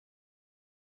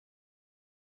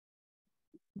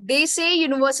They say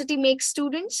university makes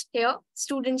students. Here,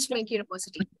 students make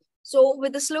university. So,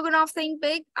 with the slogan of Think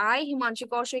Big, I, Himanshi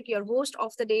Kaushik, your host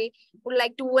of the day, would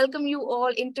like to welcome you all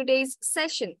in today's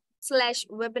session slash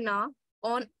webinar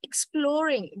on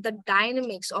exploring the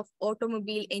dynamics of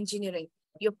automobile engineering,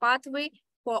 your pathway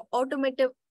for automotive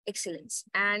excellence.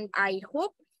 And I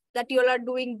hope that you all are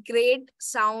doing great,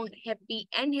 sound, happy,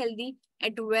 and healthy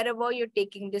at wherever you're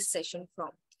taking this session from.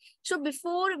 So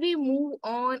before we move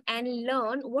on and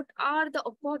learn what are the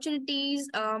opportunities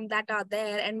that are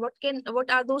there and what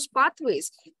are those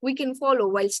pathways we can follow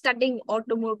while studying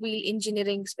automobile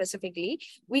engineering specifically,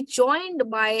 we joined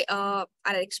by our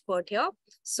expert here.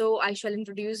 So I shall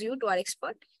introduce you to our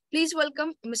expert. Please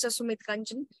welcome Mr. Sumit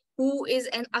Kanchan, who is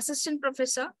an assistant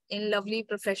professor in Lovely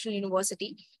Professional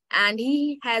University, and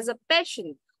he has a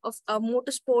passion of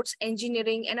motorsports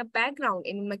engineering and a background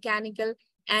in mechanical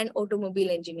and automobile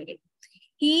engineering.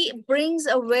 He brings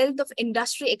a wealth of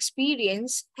industry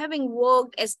experience, having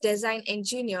worked as design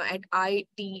engineer at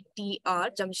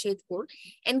ITTR Jamshedpur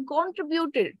and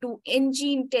contributed to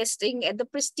engine testing at the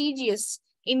prestigious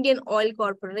Indian Oil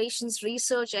Corporation's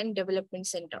Research and Development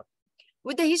Center.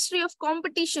 With a history of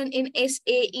competition in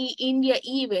SAE India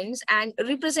events and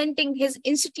representing his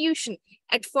institution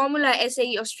at Formula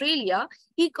SAE Australia,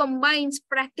 he combines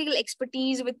practical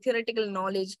expertise with theoretical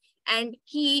knowledge, and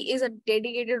he is a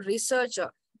dedicated researcher.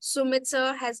 Sumit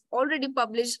sir has already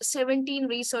published 17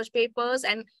 research papers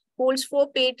and holds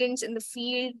 4 patents in the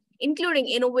field, including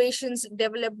innovations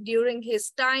developed during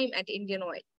his time at Indian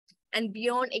Oil. And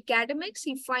beyond academics,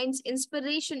 he finds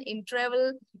inspiration in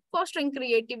travel, fostering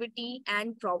creativity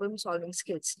and problem solving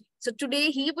skills. So today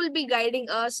he will be guiding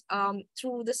us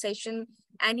through the session,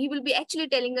 and he will be actually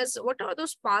telling us what are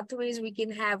those pathways we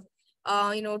can have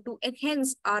to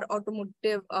enhance our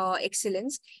automotive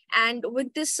excellence. And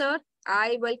with this, sir,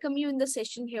 I welcome you in the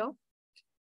session here.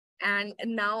 And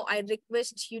now I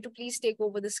request you to please take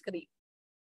over the screen.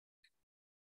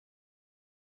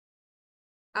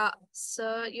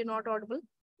 Sir, you're not audible.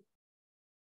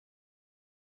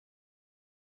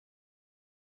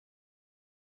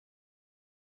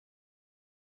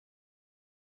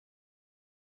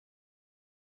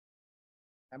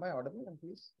 Am I audible,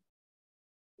 please?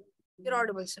 You're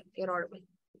audible, sir. You're audible.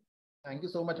 Thank you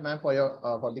so much, ma'am, for your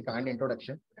for the kind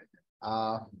introduction.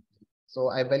 Uh, so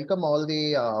I welcome all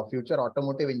the future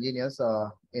automotive engineers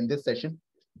in this session.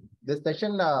 This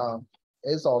session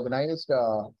is organized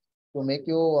to make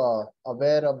you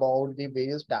aware about the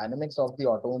various dynamics of the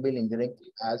automobile engineering.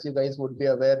 As you guys would be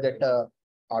aware that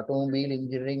automobile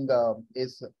engineering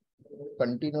is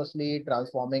continuously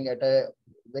transforming at a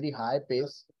very high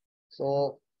pace.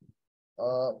 So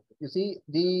you see,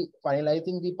 the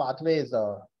finalizing the pathways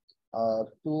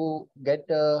to get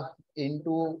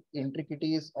into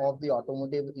intricacies of the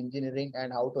automotive engineering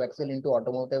and how to excel into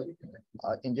automotive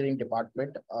engineering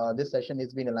department. This session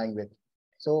is been aligned with.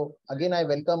 So again, I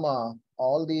welcome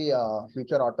all the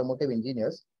future automotive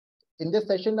engineers. In this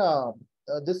session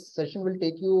will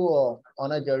take you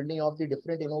on a journey of the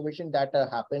different innovation that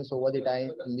happens over the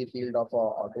time in the field of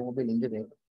automobile engineering,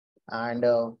 and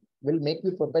will make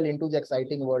you propel into the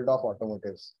exciting world of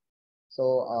automotives.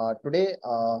 So today,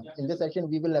 in this session,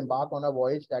 we will embark on a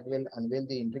voyage that will unveil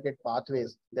the intricate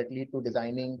pathways that lead to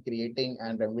designing, creating,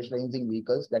 and revolutionizing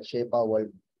vehicles that shape our world.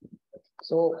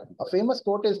 So a famous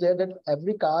quote is there that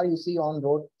every car you see on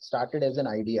road started as an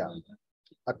idea,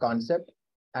 a concept,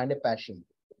 and a passion.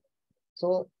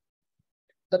 So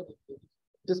the,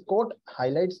 this quote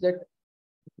highlights that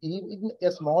even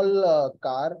a small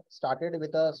car started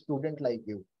with a student like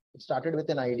you. It started with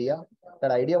an idea.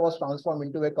 That idea was transformed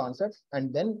into a concept,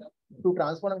 and then to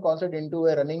transform a concept into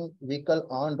a running vehicle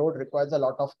on road requires a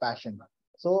lot of passion.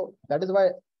 So that is why,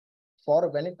 for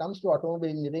when it comes to automobile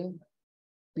engineering,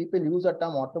 people use the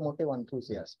term automotive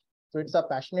enthusiast. So it's a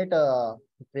passionate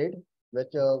trade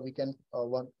which we can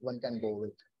one can go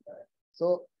with.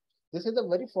 So this is the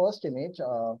very first image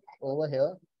over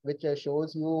here, which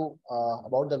shows you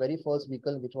about the very first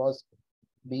vehicle which was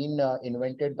being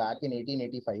invented back in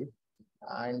 1885.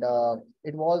 And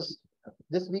it was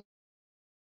this vehicle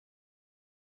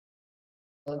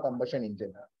combustion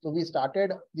engine. So we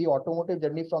started the automotive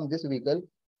journey from this vehicle.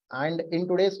 And in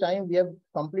today's time, we have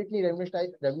completely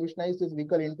revolutionized this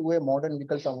vehicle into a modern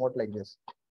vehicle somewhat like this.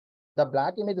 The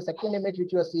black image, the second image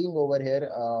which you are seeing over here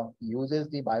uses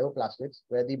the bioplastics,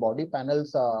 where the body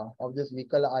panels of this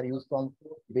vehicle are used from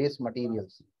waste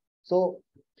materials. So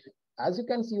as you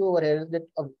can see over here, that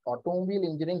automobile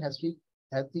engineering has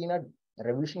seen a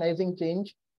revolutionizing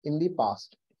change in the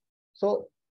past. So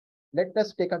let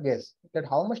us take a guess that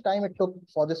how much time it took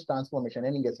for this transformation.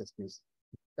 Any guesses, please?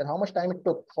 That how much time it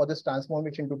took for this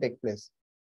transformation to take place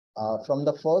from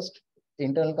the first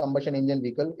internal combustion engine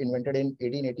vehicle invented in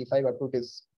 1885 up to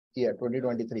this year,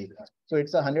 2023. So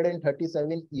it's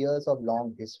 137 years of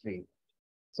long history.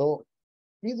 So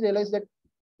please realize that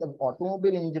the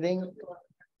automobile engineering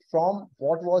from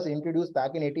what was introduced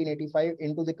back in 1885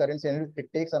 into the current scenario,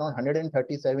 it takes around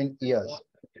 137 years.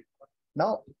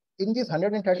 Now, in these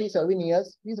 137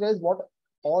 years, please realize what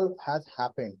all has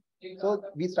happened. So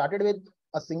we started with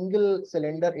a single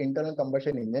cylinder internal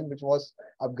combustion engine, which was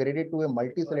upgraded to a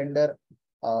multi-cylinder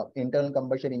internal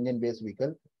combustion engine based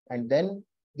vehicle. And then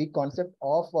the concept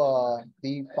of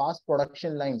the fast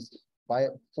production lines by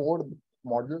Ford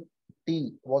Model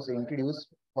T was introduced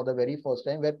for the very first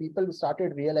time, where people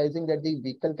started realizing that the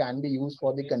vehicle can be used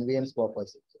for the conveyance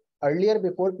purpose. Earlier,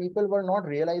 before, people were not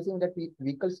realizing that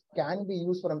vehicles can be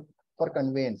used for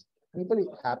conveyance.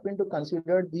 People happen to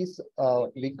consider these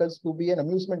vehicles to be an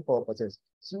amusement purposes.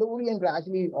 Slowly and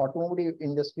gradually, automotive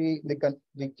industry,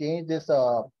 they change this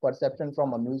perception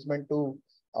from amusement to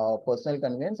personal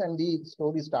conveyance, and the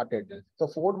story started. So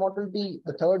Ford Model T,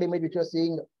 the third image which you're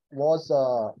seeing was,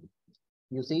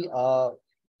 you see,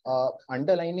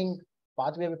 underlining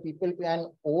pathway where people can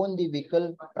own the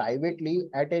vehicle privately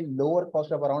at a lower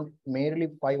cost of around merely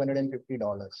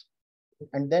 $550.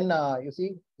 And then you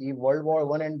see the World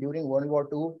War I and during World War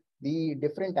II, the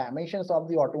different dimensions of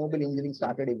the automobile engineering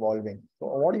started evolving. So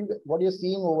what you're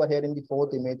seeing over here in the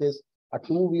fourth image is a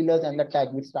two-wheelers and the tag,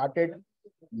 which started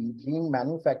being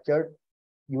manufactured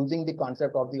using the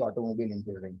concept of the automobile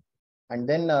engineering. And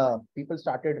then people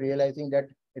started realizing that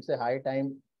it's a high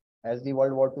time as the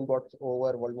World War II got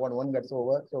over, World War I gets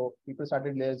over. So people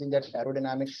started realizing that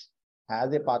aerodynamics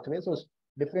has a pathway. So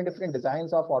different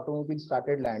designs of automobiles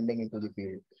started landing into the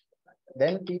field.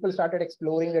 Then people started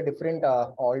exploring the different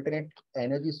alternate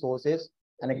energy sources.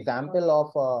 An example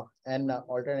of an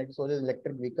alternate source is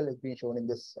electric vehicle is being shown in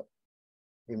this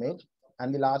image.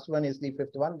 And the last one is the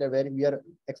fifth one, where we are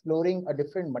exploring a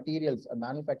different materials,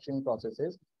 manufacturing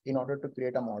processes in order to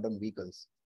create a modern vehicles.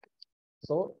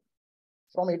 So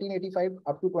from 1885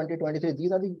 up to 2023,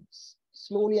 these are the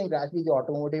slowly and gradually the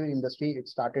automotive industry, it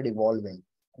started evolving.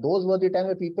 Those were the time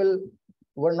where people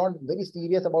were not very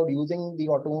serious about using the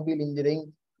automobile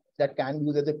engineering that can be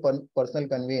used as a personal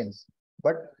conveyance.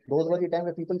 But those were the time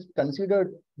where people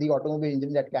considered the automobile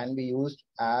engine that can be used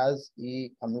as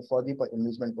for the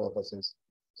amusement purposes.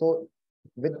 So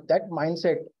with that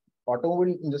mindset,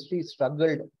 automobile industry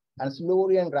struggled, and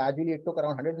slowly and gradually it took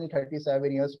around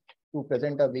 137 years to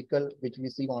present a vehicle which we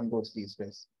see on roads these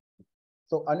days.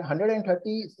 So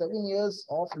 137 years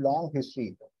of long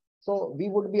history. So we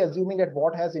would be assuming that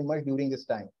what has emerged during this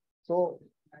time. So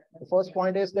the first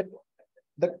point is that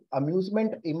the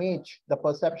amusement image, the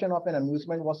perception of an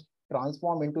amusement was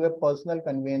transformed into a personal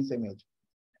conveyance image.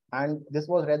 And this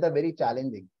was rather very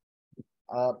challenging.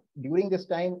 During this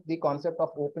time, the concept of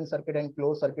open circuit and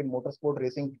closed circuit motorsport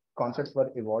racing concepts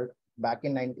were evolved. Back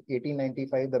in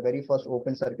 1895, the very first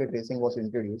open circuit racing was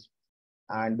introduced.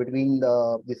 And between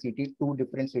the city, two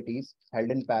different cities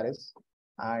held in Paris.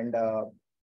 And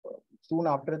soon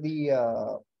after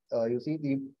you see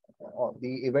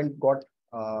the event got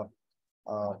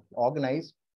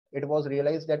organized, it was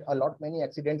realized that many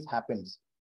accidents happens.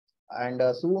 And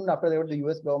soon after that, the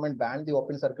US government banned the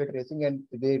open circuit racing, and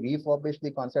they refurbished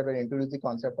the concept and introduced the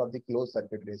concept of the closed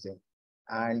circuit racing.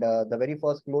 And the very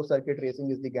first closed circuit racing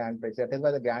is the Grand Prix. That is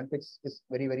why the Grand Prix is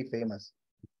very, very famous.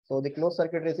 So the closed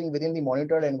circuit racing within the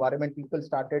monitored environment, people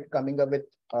started coming up with,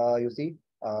 using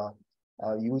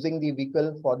the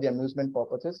vehicle for the amusement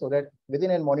purposes, so that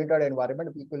within a monitored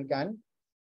environment, people can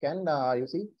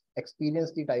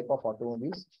experience the type of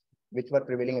automobiles which were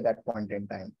prevailing at that point in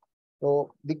time.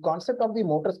 So the concept of the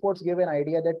motorsports gave an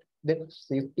idea that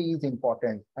safety is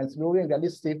important, and slowly and gradually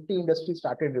safety industry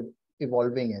started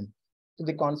evolving in. So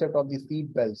the concept of the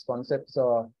seat belts, concepts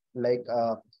like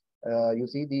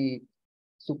the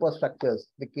superstructures,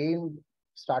 the cane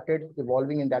started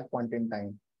evolving in that point in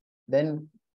time. Then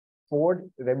Ford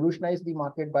revolutionized the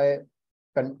market by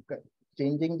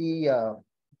changing the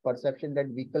perception that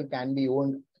vehicle can be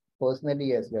owned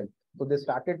personally as well. So they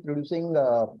started producing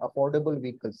affordable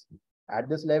vehicles. At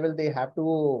this level, they have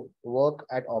to work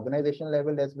at organization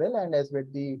level as well, and as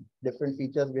with the different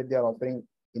features which they are offering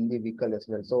in the vehicle as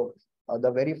well. So the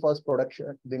very first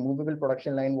production, the movable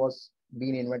production line was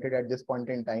being invented at this point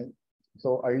in time.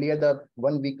 So earlier, the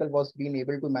one vehicle was being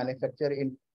able to manufacture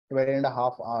in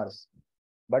 12.5 hours.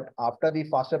 But after the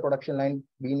faster production line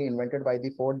being invented by the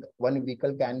Ford, one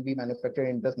vehicle can be manufactured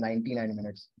in just 99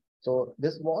 minutes. So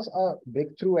this was a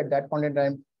breakthrough at that point in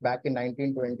time back in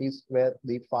 1920s where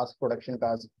the fast production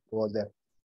cars was there.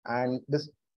 And this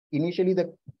initially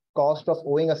the cost of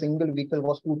owning a single vehicle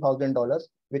was $2,000,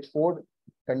 which Ford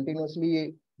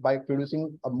continuously by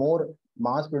producing a more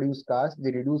mass produced cars,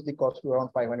 they reduced the cost to around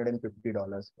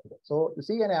 $550. So you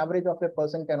see an average of a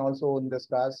person can also own this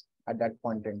cars at that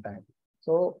point in time.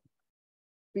 So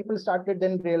people started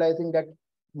then realizing that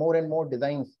more and more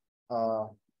designs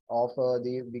of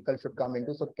the vehicle should come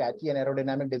into. So catchy and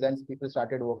aerodynamic designs people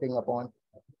started working upon.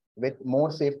 With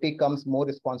more safety comes more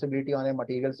responsibility on a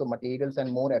material. So materials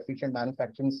and more efficient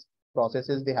manufacturing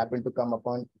processes they happen to come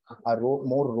upon.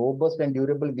 More robust and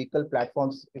durable vehicle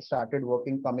platforms started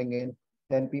working coming in.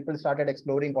 Then people started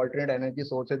exploring alternate energy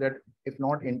sources that if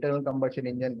not internal combustion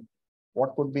engine,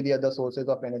 what could be the other sources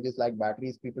of energies like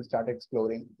batteries? People started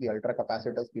exploring the ultra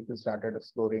capacitors. People started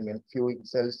exploring and fuel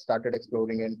cells started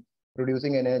exploring in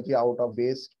producing energy out of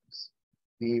waste,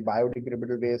 the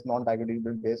biodegradable waste,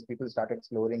 non-biodegradable waste. People started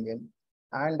exploring in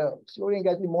and exploring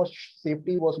as the most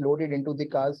safety was loaded into the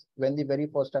cars when the very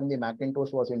first time the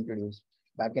Macintosh was introduced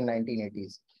back in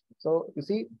 1980s. So you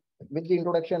see, with the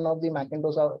introduction of the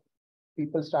Macintosh,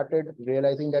 people started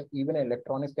realizing that even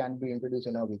electronics can be introduced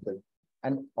in a vehicle.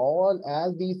 And all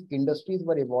as these industries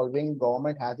were evolving,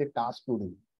 government has a task to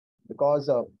do because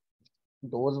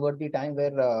those were the time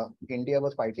where India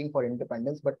was fighting for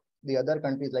independence, but the other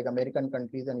countries like American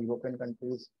countries and European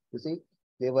countries, you see,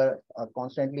 they were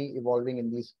constantly evolving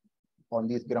in these on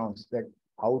these grounds that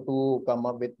how to come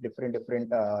up with different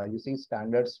you see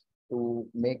standards to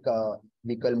make a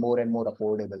vehicle more and more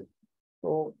affordable.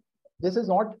 So this is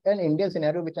not an India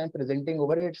scenario which I'm presenting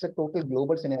over here. It's a total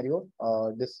global scenario.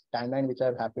 This timeline which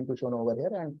I've happened to show over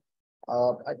here, and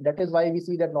that is why we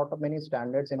see that lot of many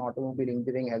standards in automobile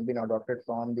engineering have been adopted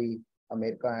from the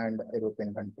America and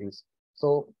European countries.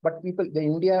 So, but people,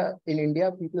 in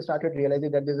India, people started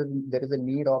realizing that there is a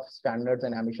need of standards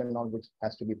and emission norms which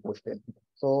has to be pushed in.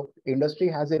 So, industry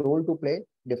has a role to play.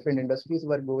 Different industries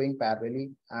were going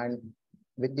parallelly, and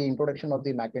with the introduction of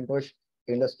the Macintosh,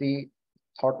 industry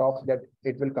thought of that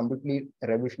it will completely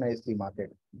revolutionize the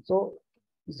market. So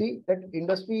you see that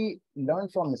industry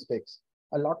learned from mistakes,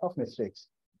 a lot of mistakes.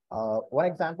 One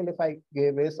example, if I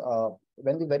give is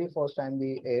when the very first time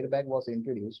the airbag was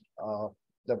introduced,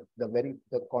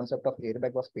 the concept of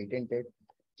airbag was patented.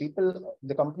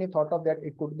 The company thought of that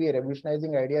it could be a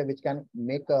revolutionizing idea which can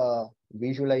make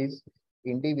visualize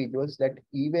individuals that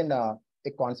even a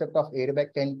concept of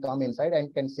airbag can come inside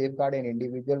and can safeguard an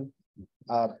individual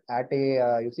at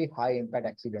a you see high impact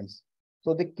accidents.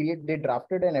 So they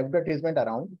drafted an advertisement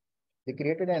around. They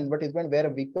created an advertisement where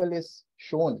a vehicle is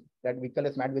shown that vehicle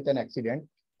is met with an accident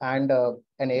and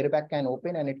an airbag can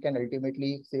open and it can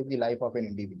ultimately save the life of an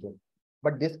individual.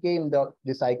 But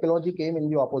the psychology came in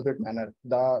the opposite manner.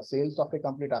 The sales of a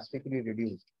company drastically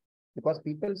reduced because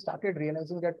people started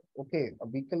realizing that okay, a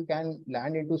vehicle can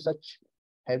land into such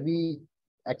heavy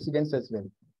accidents as well.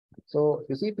 So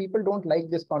you see, people don't like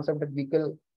this concept that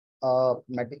vehicle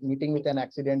meeting with an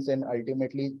accident and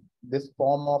ultimately this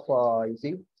form of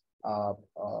uh,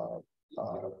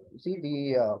 uh, you see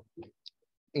the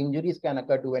injuries can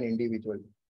occur to an individual.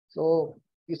 So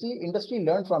you see, industry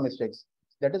learned from mistakes.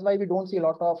 That is why we don't see a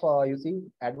lot of you see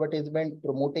advertisement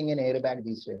promoting an airbag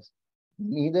these days.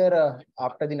 Neither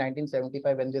after the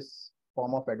 1975 when this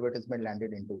form of advertisement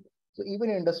landed into. So even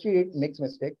industry it makes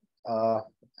mistake.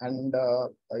 And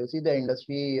you see the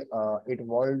industry it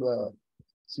evolved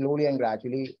slowly and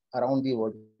gradually around the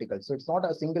vertical. So it's not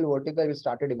a single vertical we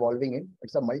started evolving in.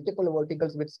 It's a multiple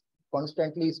verticals which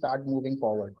constantly start moving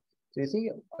forward. So you see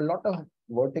a lot of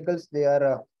verticals they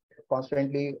are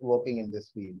constantly working in this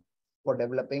field for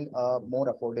developing a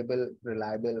more affordable,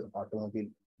 reliable automobile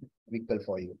vehicle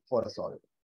for you for us all.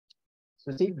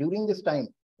 So see during this time,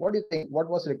 what do you think? What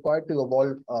was required to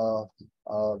evolve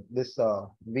this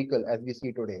vehicle as we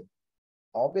see today?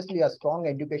 Obviously, a strong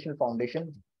educational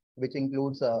foundation, which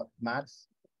includes maths,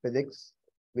 physics,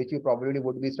 which you probably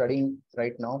would be studying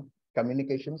right now,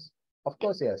 communications, of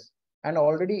course, yes, and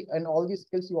all these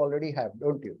skills you already have,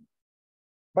 don't you?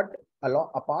 But a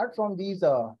lot apart from these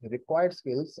required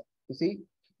skills, you see,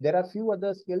 there are few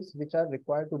other skills which are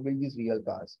required to build these real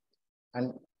cars.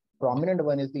 And prominent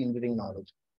one is the engineering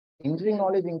knowledge. Engineering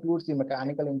knowledge includes the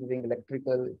mechanical engineering,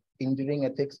 electrical, engineering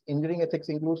ethics. Engineering ethics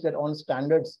includes that on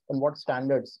standards, on what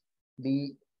standards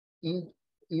the e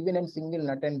even a single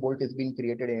nut and bolt is being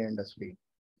created in industry.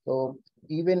 So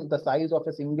even the size of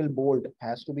a single bolt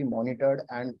has to be monitored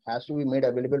and has to be made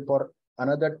available for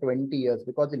another 20 years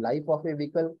because the life of a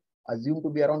vehicle assumed to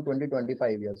be around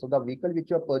 20-25 years. So the vehicle which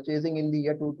you are purchasing in the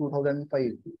year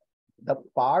 2005 the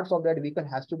parts of that vehicle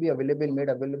has to be available, made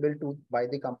available to by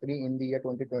the company in the year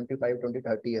 2025,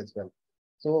 2030 as well.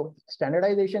 So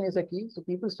standardization is a key. So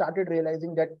people started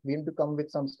realizing that we need to come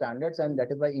with some standards, and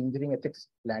that is why engineering ethics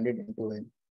landed into it.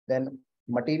 Then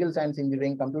material science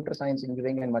engineering, computer science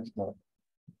engineering, and much more.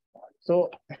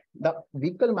 So the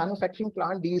vehicle manufacturing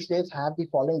plant these days have the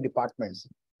following departments.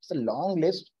 It's a long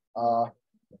list. I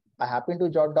happen to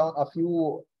jot down a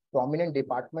few prominent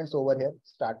departments over here,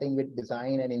 starting with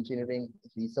design and engineering,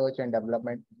 research and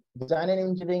development. Design and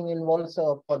engineering involves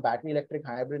for battery electric,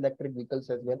 hybrid electric vehicles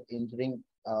as well. Engineering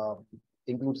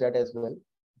includes that as well.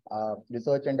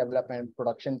 Research and development,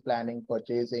 production planning,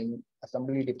 purchasing,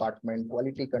 assembly department,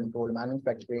 quality control,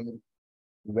 manufacturing,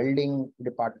 welding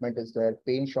department is there,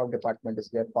 paint shop department is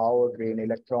there, powertrain,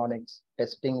 electronics,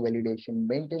 testing, validation,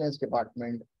 maintenance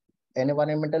department,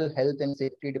 environmental health and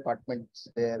safety departments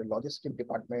there, logistic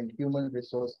department, human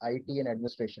resource, IT and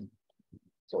administration.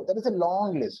 So there is a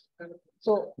long list.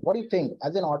 So what do you think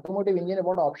as an automotive engineer,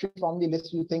 what options from the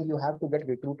list you think you have to get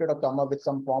recruited or come up with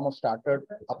some form of starter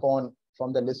upon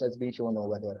from the list as being shown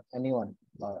over here? Anyone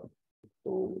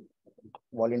to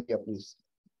volunteer, please?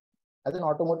 As an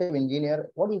automotive engineer,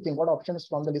 what do you think? What options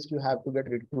from the list you have to get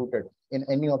recruited in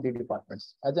any of the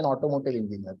departments as an automotive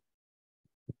engineer?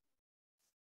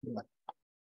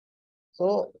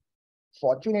 So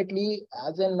fortunately,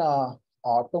 as an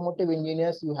automotive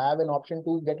engineers, you have an option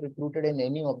to get recruited in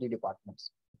any of the departments,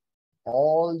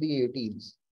 all the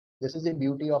 18s. This is the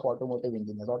beauty of automotive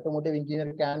engineers. Automotive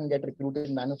engineer can get recruited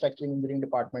in manufacturing engineering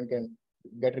department, can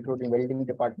get recruited in welding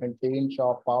department, paint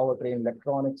shop, powertrain,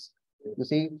 electronics. You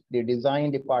see, the design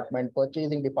department,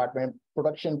 purchasing department,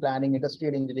 production planning,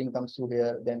 industrial engineering comes to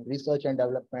here, then research and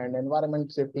development,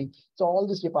 environment safety. So all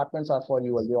these departments are for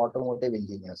you as the automotive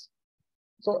engineers.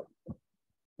 So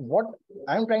what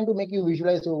I'm trying to make you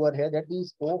visualize over here that the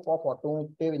scope of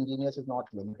automotive engineers is not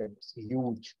limited. It's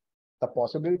huge. The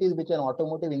possibilities which an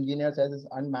automotive engineer has is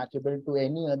unmatchable to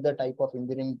any other type of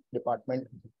engineering department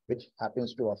which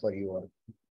happens to offer you all.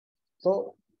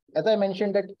 So as I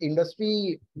mentioned that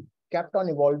industry kept on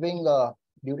evolving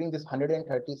during this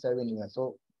 137 years.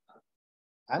 So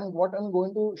what I'm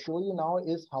going to show you now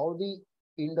is how the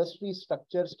industry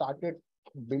structure started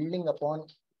building upon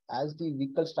as the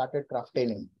vehicle started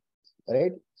crafting,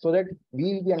 right? So that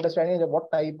we will be understanding that what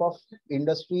type of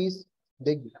industries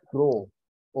they grow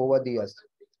over the years.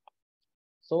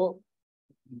 So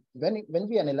when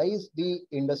we analyze the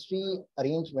industry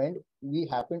arrangement, we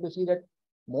happen to see that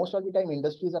most of the time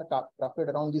industries are crafted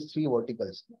around these three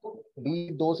verticals.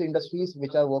 Be those industries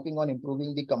which are working on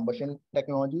improving the combustion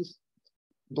technologies,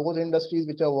 those industries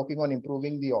which are working on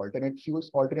improving the alternate fuels.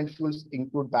 Alternate fuels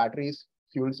include batteries,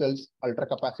 fuel cells,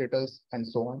 ultracapacitors, and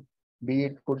so on. Be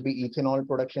it could be ethanol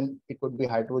production, it could be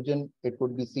hydrogen, it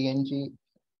could be CNG.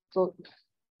 So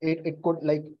it could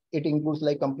like it includes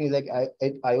like companies like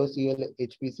IOCL,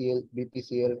 HPCL,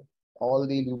 BPCL, all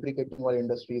the lubricating oil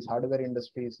industries, hardware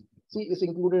industries. See, it's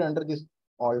included under this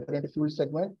alternative fuel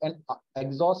segment and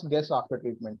exhaust gas after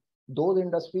treatment. Those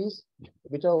industries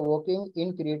which are working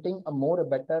in creating a more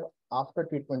better after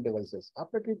treatment devices.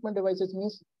 After treatment devices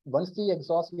means once the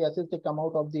exhaust gases they come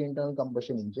out of the internal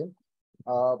combustion engine,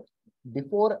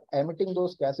 before emitting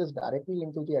those gases directly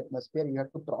into the atmosphere, you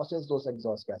have to process those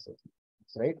exhaust gases,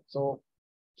 right? So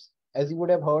as you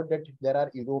would have heard that there are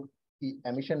Europe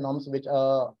emission norms which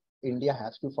India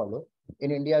has to follow.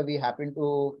 In India, we happen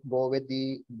to go with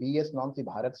the BS norms, the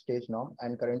Bharat stage norm,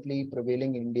 and currently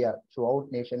prevailing in India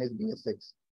throughout nation is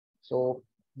BS6. So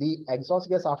the exhaust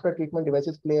gas after treatment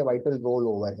devices play a vital role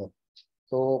over here.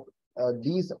 So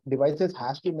these devices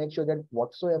has to make sure that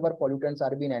whatsoever pollutants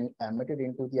are being emitted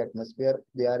into the atmosphere,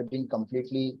 they are being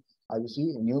completely, you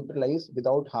see, neutralized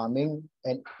without harming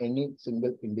any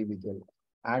single individual.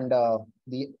 And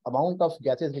the amount of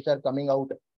gases which are coming out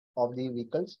of the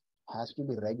vehicles has to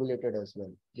be regulated as well.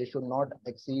 They should not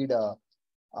exceed,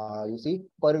 you see,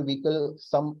 per vehicle,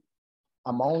 some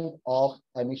amount of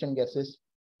emission gases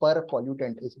per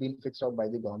pollutant is being fixed out by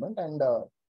the government. And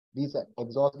these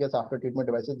exhaust gas after treatment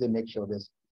devices, they make sure this.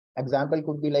 Example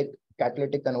could be like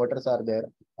catalytic converters are there,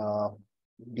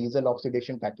 diesel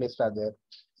oxidation catalysts are there,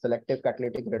 selective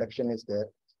catalytic reduction is there.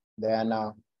 Then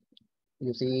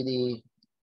you see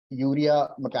the urea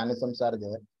mechanisms are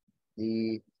there,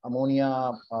 the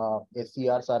ammonia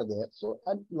SCRs are there. So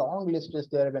a long list is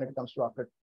there when it comes to after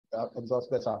exhaust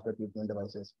gas after treatment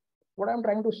devices. What I'm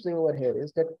trying to say over here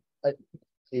is that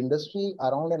industry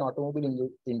around an automobile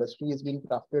industry is being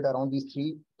crafted around these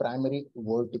three primary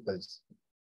verticals.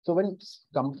 So when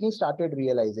companies started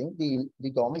realizing, the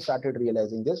government started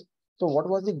realizing this. So what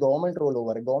was the government role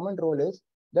over? Government role is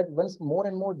that once more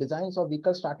and more designs of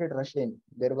vehicles started rushing,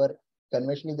 there were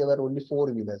conventionally there were only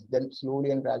four-wheelers. Then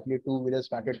slowly and gradually two-wheelers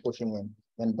started pushing in.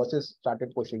 Then buses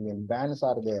started pushing in. Vans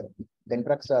are there. Then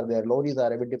trucks are there. Lorries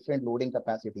are with different loading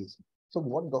capacities. So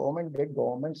what government did?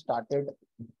 Government started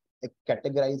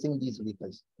categorizing these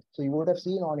vehicles. So you would have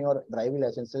seen on your driving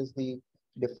licenses the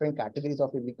different categories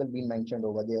of a vehicle being mentioned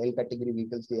over the L category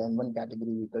vehicles, the M1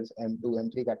 category vehicles, M2,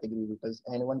 M3 category vehicles,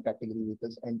 N1 category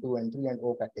vehicles, N2, N3, and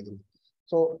O category.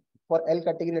 So for L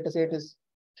category, let us say it is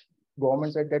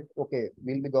government said that okay,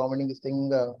 we'll be governing this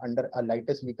thing under a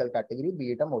lightest vehicle category,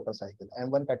 be it a motorcycle.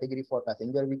 M1 category for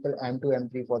passenger vehicle, M2,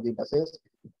 M3 for the buses.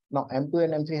 Now M2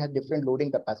 and M3 have different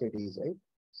loading capacities, right?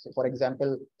 So for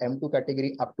example, M2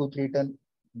 category up to 3 ton,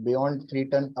 beyond 3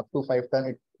 ton up to 5 ton,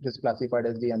 it is classified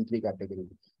as the M3 category.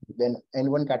 Then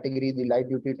N1 category, the light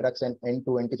duty trucks, and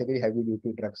N2 category heavy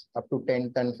duty trucks up to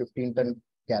 10 ton, 15 ton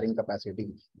carrying capacity,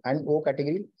 and O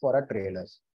category for our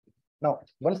trailers. Now,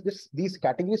 once these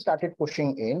categories started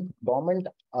pushing in, government,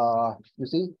 you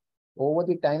see, over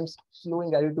the times, slowly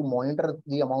and gradually to monitor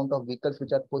the amount of vehicles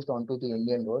which are pushed onto the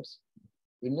Indian roads,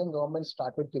 Indian government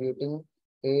started creating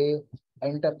a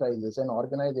enterprises, an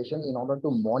organization in order to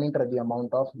monitor the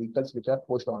amount of vehicles which are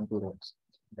pushed onto roads.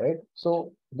 Right.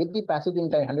 So with the passage in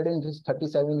time,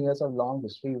 137 years of long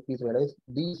history, you please realize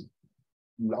these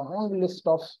long list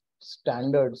of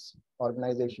standards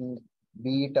organization,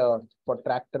 be it for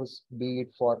tractors, be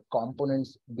it for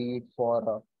components, be it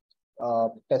for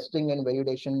testing and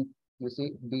validation, you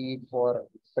see, be it for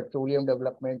petroleum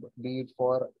development, be it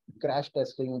for crash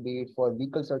testing, be it for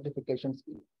vehicle certifications,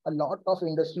 a lot of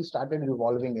industry started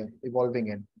evolving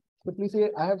in. So please say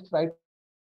I have tried to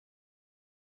mention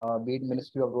the ministries, be it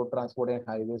Ministry of Road Transport and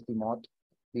Highways, the MOT,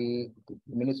 the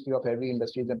Ministry of Heavy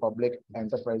Industries and Public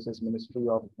Enterprises, Ministry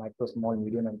of Micro, Small,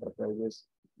 Medium Enterprises,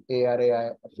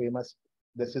 ARAI, famous.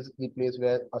 This is the place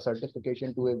where a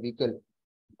certification to a vehicle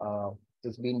uh,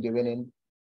 is being given in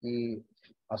the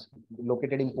uh,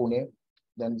 located in Pune.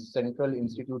 Then Central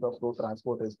Institute of Road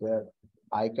Transport is there.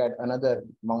 ICAT, another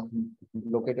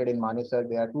located in Manesar.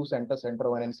 There are two centers, Center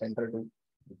 1 and Center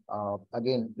 2.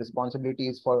 Again,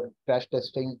 responsibilities for crash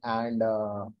testing and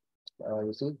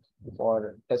you see,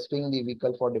 for testing the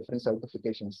vehicle for different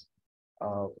certifications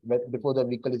before the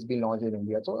vehicle is being launched in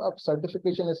India. So a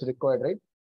certification is required, right?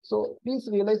 So please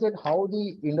realize that how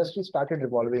the industry started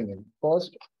revolving in.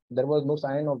 First, there was no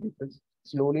sign of vehicles.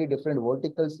 Slowly, different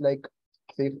verticals like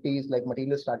safeties, like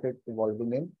materials started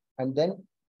evolving in. And then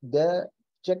the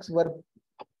checks were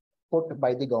put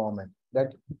by the government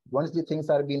that once the things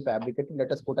are being fabricated,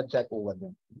 let us put a check over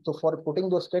them. So for putting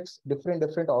those checks, different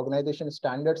organization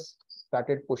standards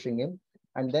started pushing in.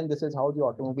 And then this is how the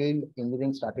automobile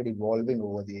engineering started evolving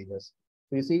over the years.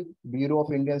 So you see, Bureau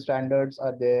of Indian Standards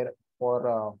are there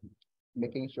for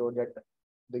making sure that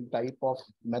the type of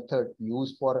method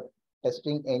used for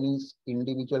testing any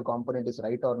individual component is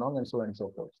right or wrong, and so on and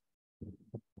so forth.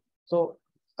 So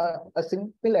a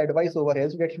simple advice over here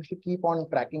is that you should keep on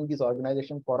tracking these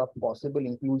organizations for a possible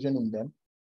inclusion in them.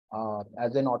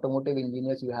 As an automotive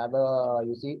engineers, you have a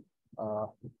you see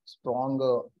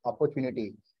strong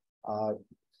opportunity uh,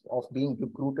 of being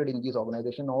recruited in these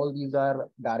organizations. All these are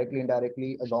directly,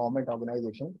 indirectly a government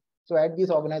organization. So add this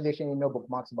organization in your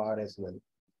bookmarks bar as well.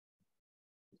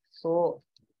 So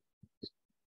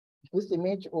this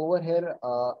image over here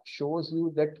shows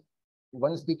you that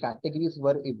once the categories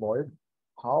were evolved,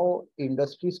 how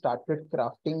industry started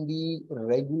crafting the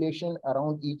regulation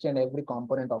around each and every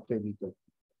component of a vehicle.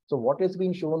 So what is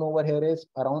being shown over here is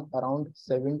around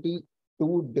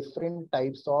 72 different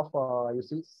types of you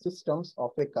see systems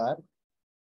of a car,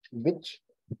 which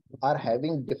are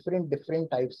having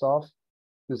different types of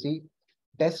you see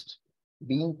tests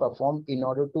being performed in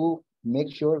order to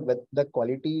make sure that the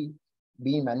quality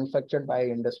being manufactured by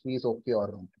industry is okay or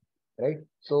not, right?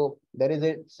 So there is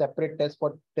a separate test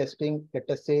for testing, let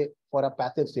us say, for a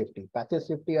passive safety. Passive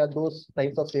safety are those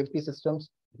types of safety systems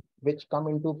which come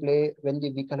into play when the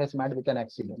vehicle has met with an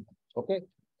accident. Okay.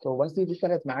 So once the vehicle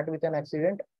has met with an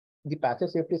accident, the passive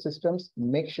safety systems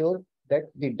make sure that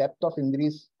the depth of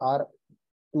injuries are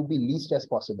to be least as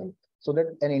possible so that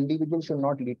an individual should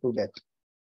not lead to death.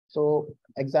 So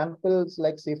examples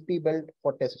like safety belt,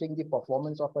 for testing the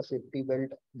performance of a safety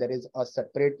belt, there is a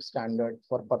separate standard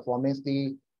for performance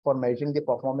for measuring the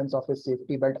performance of a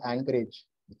safety belt anchorage,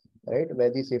 right,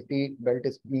 where the safety belt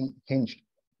is being hinged.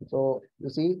 So you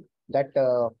see that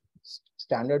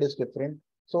standard is different.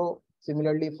 So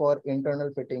similarly for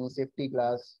internal fitting, safety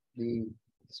glass, the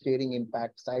steering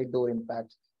impact, side door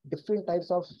impact, different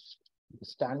types of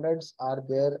standards are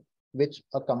there which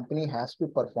a company has to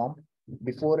perform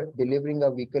before delivering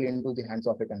a vehicle into the hands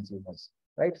of the consumers,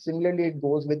 right? Similarly, it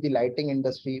goes with the lighting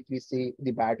industry. If we see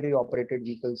the battery operated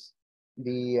vehicles,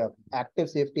 the active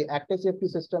safety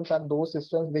systems are those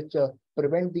systems which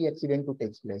prevent the accident to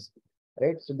take place,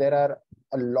 right? So there are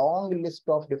a long list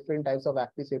of different types of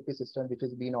active safety systems which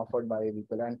is being offered by a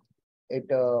vehicle, and it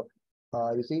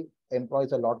you see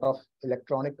employs a lot of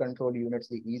electronic control units,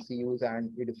 the ECUs, and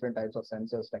the different types of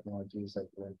sensors technologies as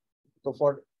well. So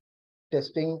for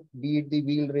testing, be it the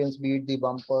wheel rims, be it the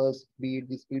bumpers, be it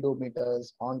the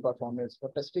speedometers, on performance,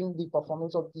 for testing the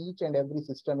performance of each and every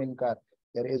system in car,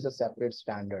 there is a separate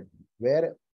standard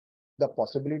where the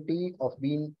possibility of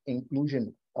being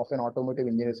inclusion of an automotive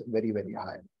engineer is very, very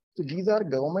high. So these are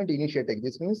government initiatives.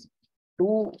 This means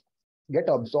to get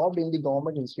absorbed in the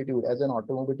government institute as as an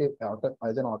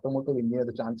automotive engineer,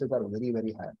 the chances are very,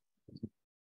 very high.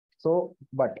 So,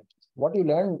 but what you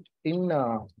learned in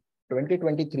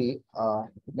 2023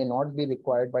 may not be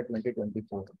required by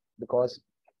 2024, because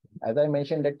as I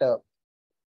mentioned that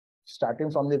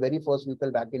starting from the very first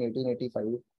vehicle back in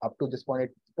 1885 up to this point,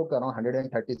 it took around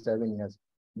 137 years.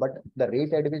 But the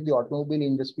rate at which the automobile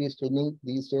industry is changing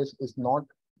these days is not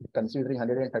considering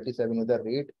 137 years. The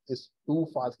rate is too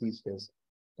fast these days.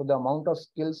 So the amount of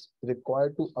skills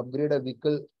required to upgrade a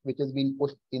vehicle which has been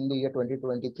pushed in the year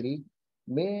 2023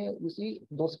 you see,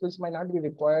 those skills might not be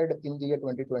required in the year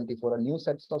 2024. A new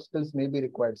sets of skills may be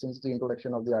required since the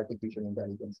introduction of the artificial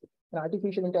intelligence. And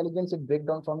artificial intelligence, it breaks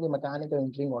down from the mechanical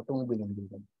engineering, automobile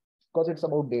engineering, because it's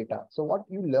about data. So what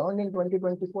you learn in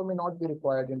 2024 may not be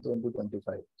required in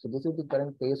 2025. So this is the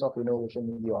current pace of innovation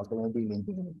in the automobile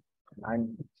engineering.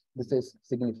 And this is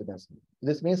significance.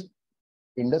 This means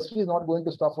industry is not going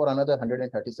to stop for another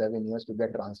 137 years to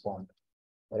get transformed,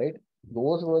 right?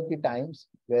 Those were the times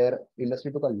where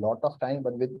industry took a lot of time,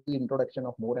 but with the introduction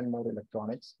of more and more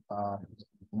electronics,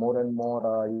 more and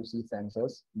more you see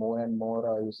sensors, more and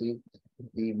more you see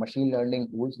the machine learning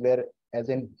tools, where as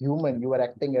a human you are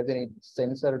acting as a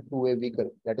sensor to a vehicle.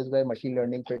 That is where machine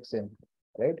learning fits in,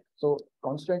 right? So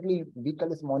constantly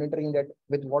vehicle is monitoring that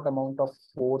with what amount of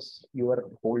force you are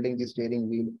holding the steering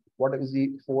wheel, what is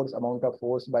the amount of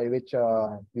force by which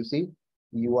you see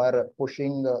you are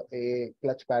pushing a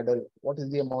clutch pedal, what is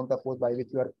the amount of force by which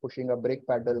you are pushing a brake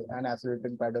pedal and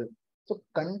accelerating pedal. So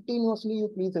continuously you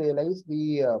please realize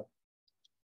the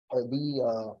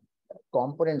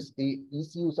components, the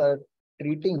ECUs are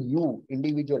treating you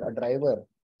individual, a driver,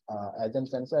 as a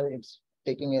sensor. It's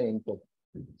taking an input.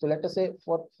 So let us say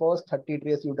for first 30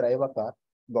 days you drive a car,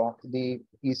 the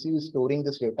ECU is storing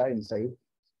this data inside,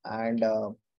 and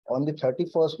on the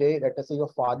 31st day, let us say your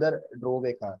father drove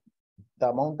a car, the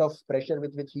amount of pressure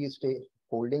with which he is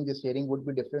holding the steering would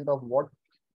be different of what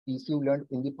ECU learned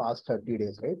in the past 30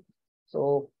 days, right?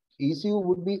 So ECU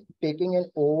would be taking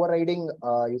an overriding,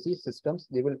 you see, systems.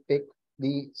 They will take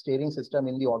the steering system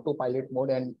in the autopilot mode,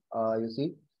 and you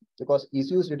see, because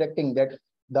ECU is detecting that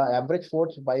the average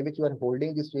force by which you are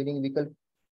holding the steering vehicle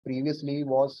previously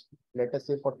was, let us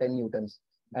say, for 10 newtons.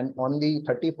 And on the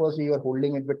 31st, you are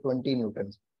holding it with 20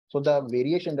 newtons. So the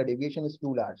variation, the deviation is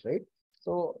too large, right?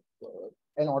 So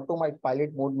an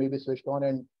autopilot mode may be switched on,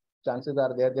 and chances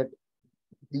are there that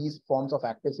these forms of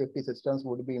active safety systems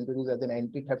would be introduced as an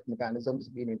anti-theft mechanisms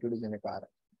being introduced in a car,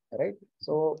 right?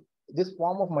 So this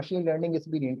form of machine learning is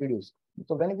being introduced.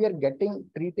 So when we are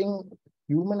treating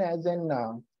human as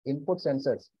an input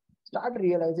sensors, start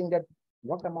realizing that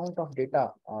what amount of data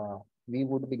we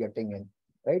would be getting in,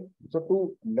 right? So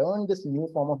to learn this new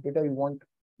form of data, you want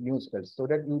new skills so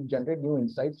that you generate new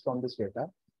insights from this data,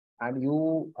 and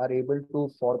you are able to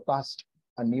forecast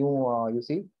a new, you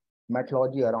see,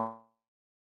 methodology around.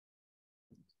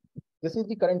 This is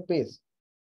the current pace.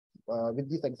 With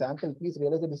this example, please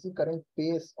realize that this is the current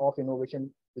pace of innovation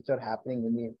which are happening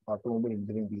in the automobile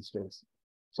engineering these days.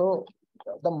 So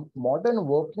the modern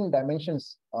working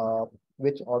dimensions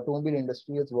which automobile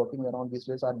industry is working around these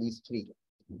days are these three.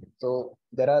 So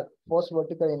there are first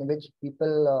vertical in which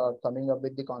people coming up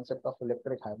with the concept of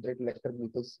hybrid electric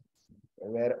vehicles,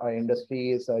 where our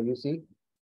industry is, you see,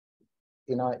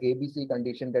 in a ABC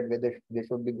condition that whether they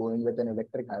should be going with an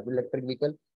hybrid electric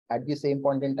vehicle. At the same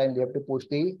point in time, they have to push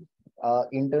the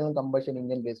internal combustion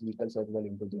engine based vehicles as well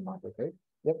into the market, right?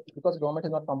 Yep, because government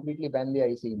has not completely banned the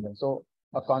IC engine. So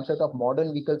a concept of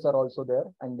modern vehicles are also there,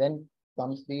 and then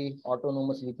comes the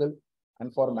autonomous vehicle.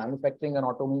 And for manufacturing an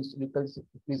autonomous vehicles,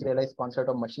 please realize concept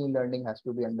of machine learning has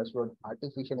to be understood,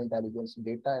 artificial intelligence,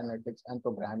 data analytics, and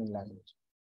programming language.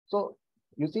 So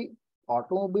you see,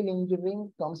 automobile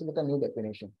engineering comes with a new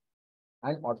definition,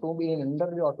 and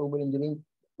under the automobile engineering,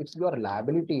 it's your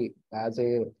liability as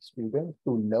a student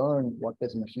to learn what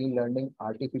is machine learning,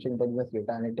 artificial intelligence,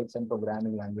 data analytics, and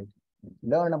programming language.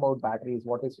 Learn about batteries,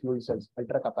 what is fuel cells,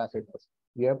 ultra capacitors.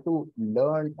 You have to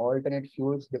learn alternate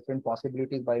fuels, different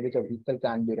possibilities by which a vehicle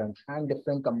can be run, and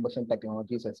different combustion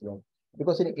technologies as well.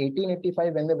 Because in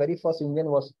 1885, when the very first engine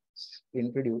was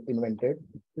invented,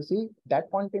 you see,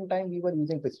 that point in time, we were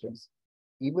using pistons.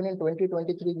 Even in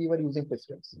 2023, we were using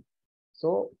pistons.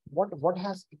 So what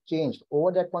has changed?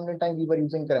 Over that point in time, we were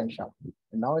using crankshaft.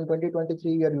 And now in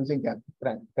 2023, we are using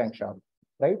crankshaft,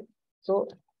 right? So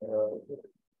uh,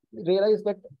 realize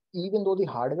that even though the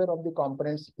hardware of the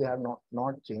components, they have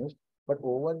not changed, but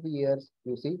over the years,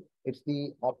 you see, it's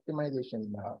the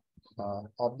optimization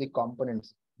of the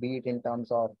components, be it in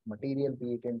terms of material,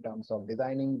 be it in terms of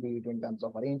designing, be it in terms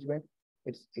of arrangement,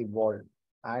 it's evolved.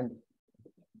 And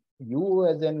you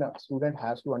as a student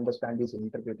has to understand these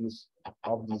intricacies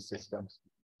of these systems.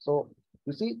 So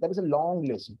you see, there is a long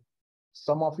list.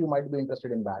 Some of you might be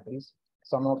interested in batteries.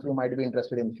 Some of you might be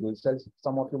interested in fuel cells.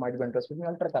 Some of you might be interested in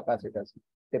ultra capacitors.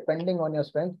 Depending on your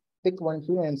strength, pick one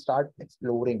field and start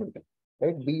exploring it.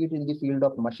 Right? Be it in the field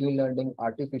of machine learning,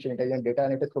 artificial intelligence, data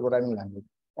analytics, programming language.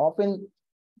 Often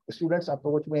students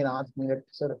approach me and ask me that,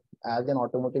 sir, as an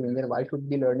automotive engineer, why should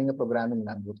be learning a programming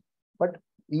language? But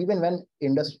even when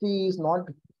industry is not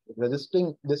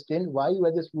resisting this trend, why you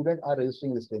as a student are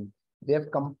resisting this trend?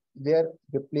 They're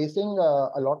replacing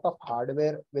a lot of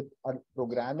hardware with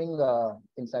programming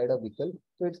inside a vehicle.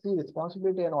 So it's the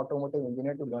responsibility of an automotive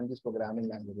engineer to learn this programming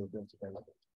language.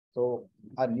 So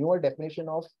a newer definition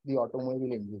of the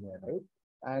automobile engineer, right?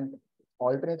 And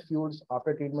alternate fuels,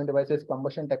 after treatment devices,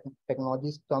 combustion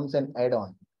technologies comes and add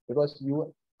on, because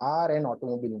you are an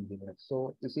automobile engineer.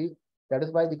 So you see, that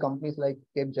is why the companies like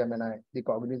Gemini, the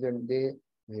Cognizant, they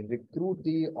recruit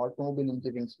the automobile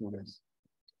engineering students.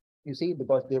 You see,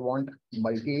 because they want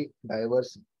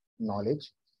multi-diverse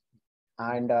knowledge.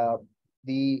 And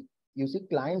the you see,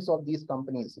 clients of these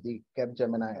companies, the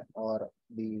Gemini or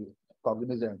the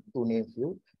Cognizant, to name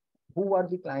few, who are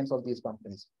the clients of these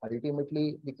companies?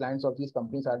 Ultimately, the clients of these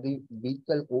companies are the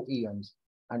vehicle OEMs.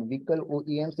 And vehicle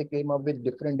OEMs, they came up with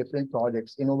different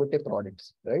projects, innovative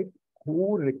products, right?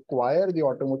 Who require the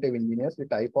automotive engineers, the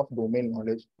type of domain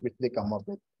knowledge which they come up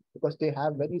with, because they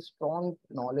have very strong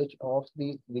knowledge of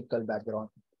the vehicle background,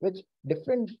 which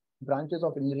different branches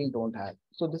of engineering don't have.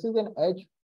 So this is an edge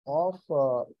of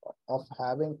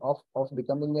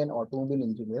becoming an automobile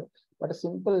engineer. But a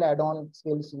simple add-on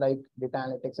skills like data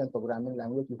analytics and programming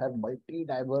language, you have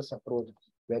multi-diverse approach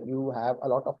where you have a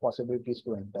lot of possibilities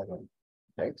to enter in,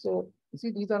 right? So you see,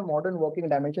 these are modern working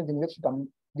dimensions in which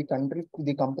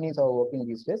the companies are working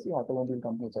these days, the automobile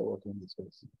companies are working these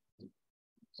days.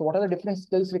 So what are the different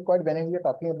skills required when we are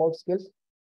talking about skills?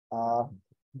 Uh,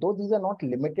 though these are not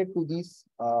limited to these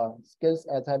skills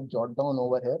as I've jotted down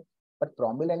over here, but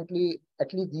prominently,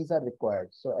 at least these are required.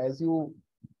 So as you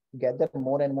gather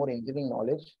more and more engineering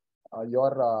knowledge,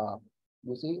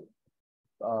 you see,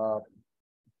 uh,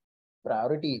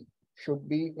 priority should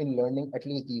be in learning at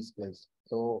least these skills.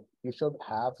 So you should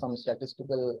have some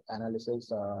statistical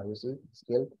analysis, you see,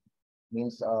 skill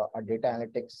means a data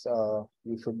analytics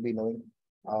you should be knowing.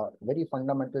 Very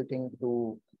fundamental thing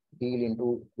to deal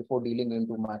into before dealing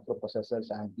into microprocessors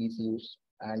and ECUs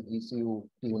and ECU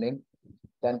tuning.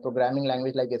 Then programming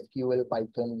language like SQL,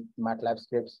 Python, MATLAB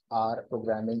scripts, R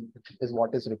programming is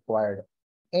what is required.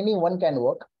 Anyone can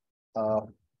work. Uh,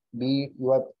 be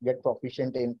you are get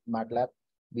proficient in MATLAB,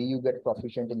 be you get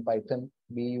proficient in Python,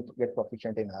 be you get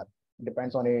proficient in R.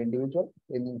 Depends on an individual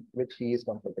in which he is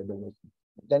comfortable with.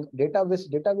 Then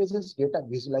database is data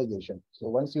visualization. So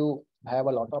once you have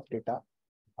a lot of data,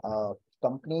 uh,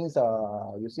 companies,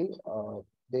 you see,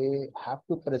 they have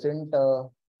to present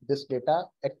this data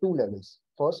at two levels.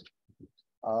 First,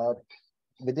 uh,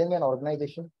 within an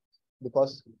organization,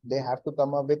 because they have to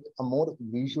come up with a more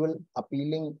visual,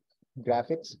 appealing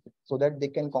graphics so that they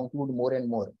can conclude more and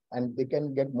more, and they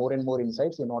can get more and more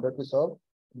insights in order to serve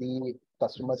the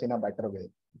customers in a better way.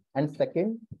 And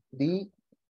second, the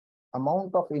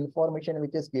amount of information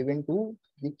which is given to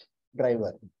the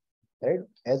driver, right?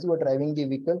 As you are driving the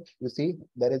vehicle, you see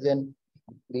there is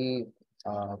the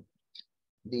uh,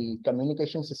 the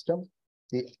communication system,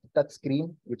 the touch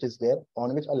screen which is there,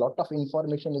 on which a lot of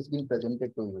information is being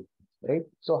presented to you, right?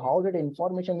 So how that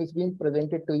information is being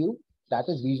presented to you, that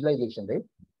is visualization, right?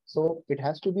 So it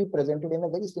has to be presented in a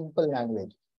very simple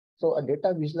language. So a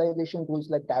data visualization tools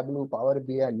like Tableau, Power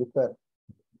BI, and Looker,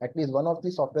 at least one of the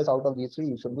softwares out of these three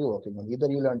you should be working on. Either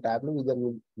you learn Tableau, either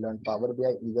you learn Power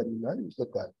BI, either you learn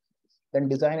Looker. Then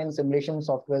design and simulation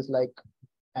softwares like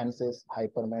ANSYS,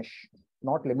 Hypermesh,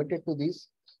 not limited to these.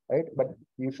 right? But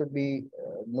you should be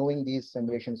knowing these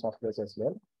simulation softwares as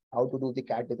well, how to do the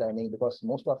CAD designing, because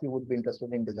most of you would be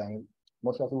interested in design,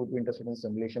 most of you would be interested in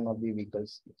simulation of the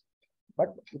vehicles.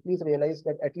 But please realize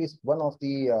that at least one of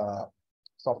the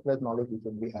software knowledge you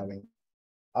should be having.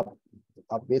 A,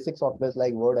 a basic softwares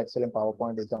like Word, Excel, and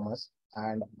PowerPoint is a must,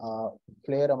 and a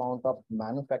fair amount of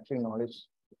manufacturing knowledge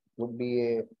would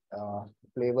be a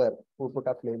flavor, would put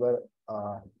a flavor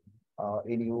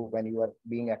in you when you are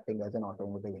being acting as an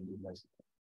automotive engineer.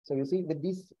 So you see, with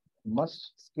these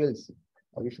must skills,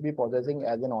 you should be possessing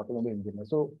as an automobile engineer.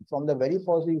 So from the very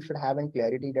first, you should have in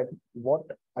clarity that what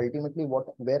ultimately what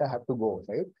where I have to go,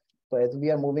 right? So as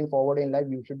we are moving forward in life,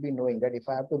 you should be knowing that if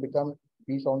I have to become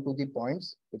reach on to the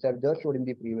points which I've just showed in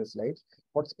the previous slides,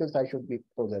 what skills I should be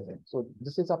possessing. So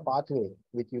this is a pathway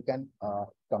which you can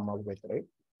come up with, right?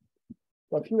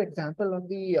 So a few examples of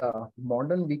the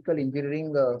modern vehicle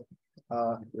engineering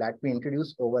let me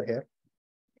introduce over here.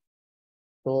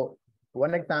 So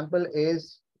one example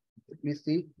is, please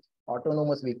see,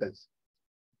 autonomous vehicles.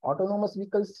 Autonomous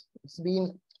vehicles, it's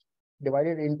been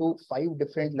divided into 5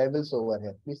 different levels over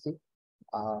here. Please see,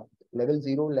 uh, level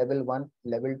 0, level 1,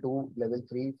 level 2, level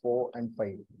 3, 4, and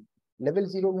 5. Level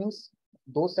 0 means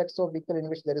those sets of vehicle in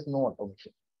which there is no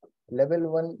automation.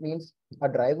 Level 1 means a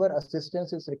driver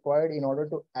assistance is required in order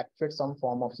to activate some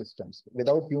form of systems.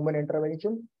 Without human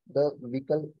intervention, the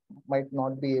vehicle might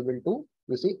not be able to,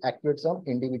 you see, activate some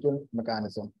individual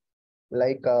mechanism.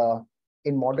 Like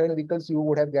in modern vehicles, you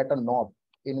would have get a knob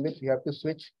in which you have to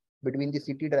switch between the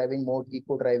city driving mode,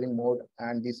 eco driving mode,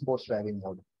 and the sports driving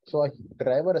mode. So a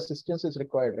driver assistance is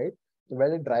required, right? So where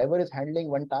the driver is handling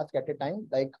one task at a time,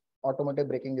 like automatic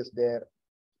braking is there,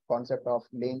 concept of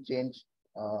lane change,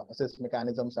 assist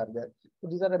mechanisms are there. So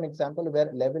these are an example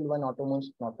where level 1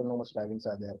 autonomous drivings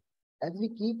are there. As we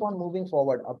keep on moving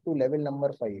forward up to level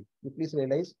number 5, you please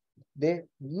realize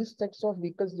these sets of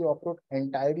vehicles they operate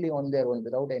entirely on their own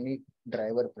without any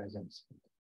driver presence,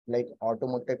 like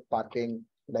automatic parking,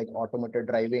 like automated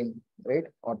driving, right?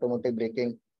 Automatic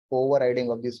braking, overriding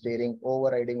of the steering,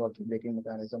 overriding of the braking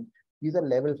mechanism. These are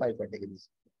level 5 categories.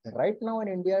 Right now in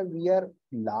India, we are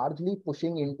largely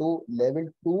pushing into level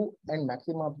 2 and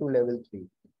maximum up to level 3,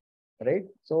 right?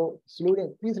 So slowly,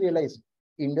 please realize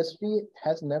industry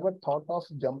has never thought of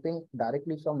jumping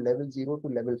directly from level 0 to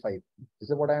level 5. This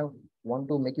is what I want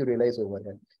to make you realize over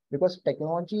here. Because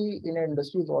technology in an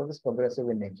industry is always progressive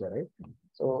in nature, right?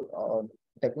 So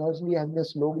technology has been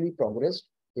slowly progressed.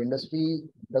 Industry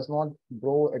does not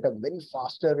grow at a very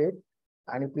faster rate.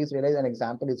 And you please realize an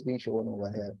example is being shown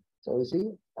over here. So you see,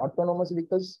 autonomous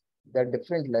vehicles, there are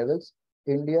different levels.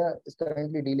 India is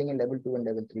currently dealing in level 2 and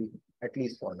level 3, at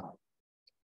least for now.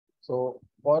 So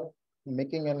for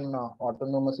making an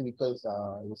autonomous vehicles,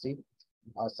 you see,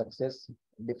 success,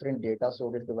 different data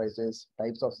storage devices,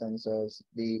 types of sensors,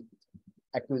 the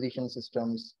acquisition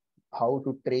systems, how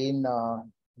to train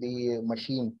the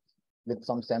machine with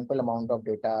some sample amount of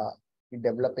data,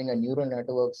 developing a neural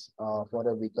networks for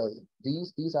a vehicle.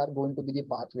 These are going to be the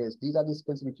pathways. These are the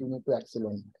skills which you need to excel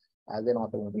in as an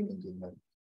automobile engineer,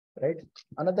 right?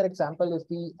 Another example is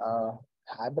the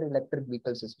hybrid electric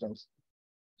vehicle systems.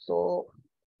 So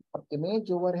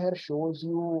image over here shows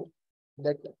you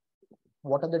that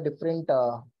what are the different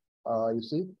you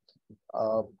see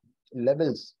uh,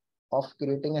 levels of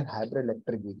creating a hybrid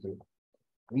electric vehicle.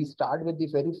 We start with the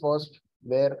very first,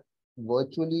 where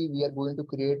virtually we are going to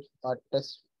create a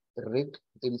test rig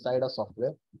inside a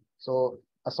software. So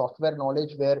a software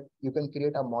knowledge where you can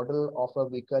create a model of a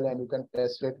vehicle and you can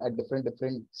test it at different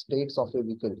states of a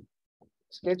vehicle.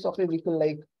 States of a vehicle,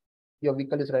 like your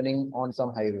vehicle is running on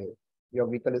some highway, your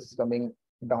vehicle is coming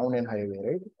down an highway,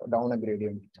 right? Down a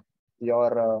gradient.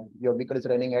 Your vehicle is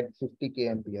running at 50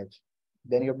 kmph.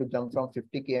 Then you have to jump from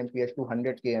 50 kmph to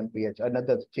 100 kmph.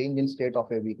 Another change in state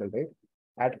of a vehicle, right?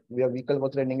 At your vehicle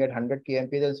was running at 100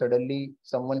 kmph, and suddenly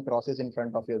someone crosses in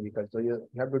front of your vehicle. So you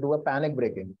have to do a panic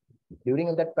braking.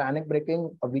 During that panic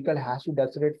braking, a vehicle has to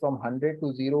decelerate from 100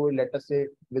 to 0, let us say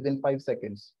within 5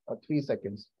 seconds or 3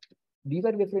 seconds. These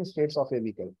are different states of a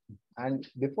vehicle. And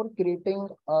before creating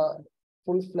a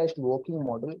full-fledged working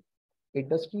model,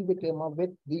 industry came up with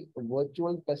the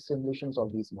virtual test simulations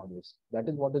of these models. That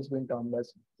is what has been termed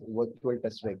as virtual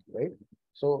test rig, right?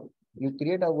 So you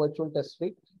create a virtual test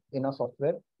rig in a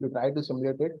software, you try to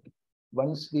simulate it.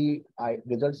 Once the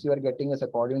results you are getting is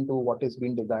according to what is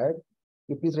being desired,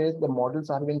 you please raise the models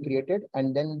are being created,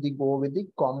 and then we go with the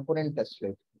component test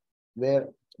rig, where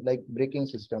like braking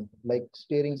system, like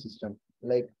steering system,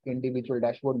 like individual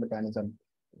dashboard mechanism,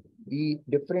 the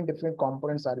different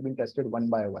components are being tested one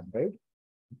by one, right?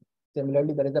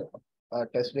 Similarly, there is a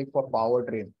test rig for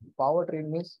powertrain. Powertrain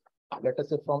means let us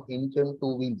say from engine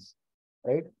to wheels,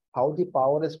 right? How the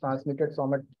power is transmitted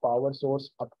from a power source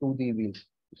up to the wheels.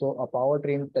 So a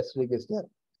powertrain test rig is there.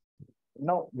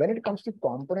 Now, when it comes to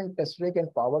component test rig and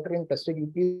powertrain test rig,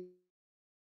 you please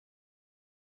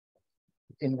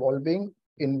realize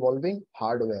involving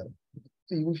hardware.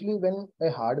 So usually when a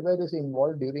hardware is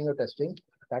involved during a testing,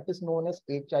 that is known as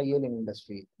HIL in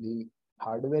industry, the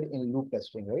hardware in loop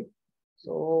testing, right?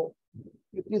 So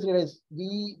you please realize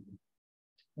the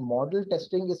model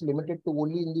testing is limited to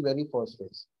only in the very first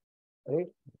phase, right?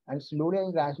 And slowly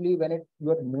and gradually, when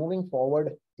you are moving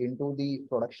forward into the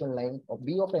production line of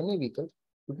any vehicle,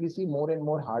 you will see more and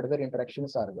more hardware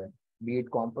interactions are there, be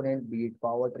it component, be it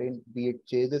powertrain, be it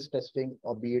chassis testing,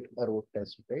 or be it a road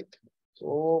test, right?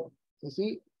 So you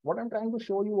see, what I'm trying to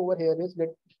show you over here is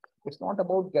that it's not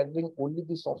about gathering only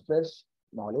the software's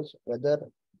knowledge, whether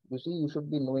you see you should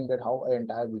be knowing that how an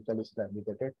entire vehicle is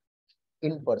fabricated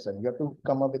in person. You have to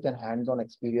come up with a hands-on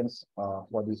experience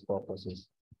for these purposes.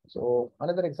 So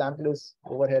another example is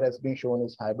over here has been shown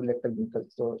is hybrid electric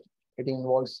vehicles. So it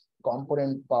involves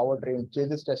component, powertrain,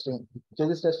 chassis testing.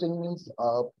 Chassis testing means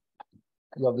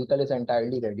your vehicle is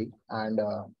entirely ready and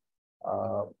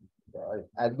uh,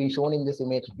 as been shown in this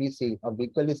image, please see a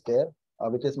vehicle is there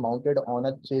which is mounted on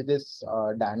a chassis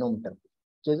dynamometer.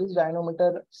 Chassis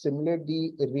dynamometer simulate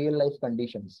the real life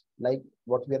conditions like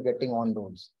what we are getting on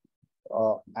roads.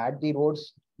 At the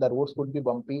roads could be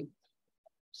bumpy.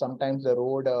 Sometimes the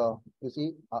road, you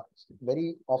see,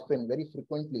 very often, very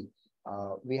frequently,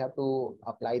 we have to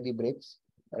apply the brakes,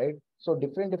 right? So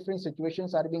different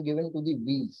situations are being given to the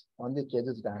wheels on the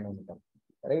chassis dynamometer,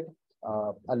 right?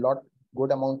 A lot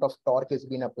good amount of torque is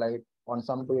being applied. On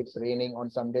some day it's raining, on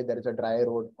some day there is a dry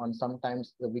road, on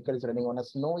sometimes the vehicle is running on a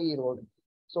snowy road.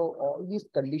 So all these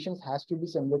conditions has to be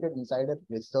simulated inside a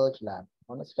research lab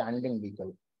on a standing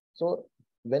vehicle. So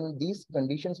when these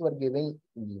conditions were given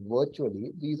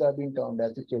virtually, these are being termed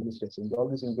as the chassis testing. All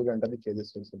this included under the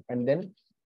chassis testing. And then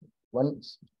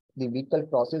once the vehicle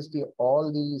process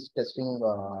all these testing,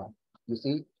 you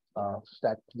see,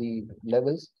 that the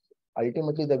levels,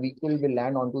 ultimately the vehicle will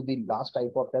land onto the last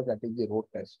type of test, that is the road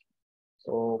test.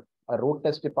 So a road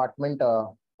test department,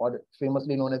 or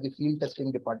famously known as the field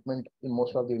testing department in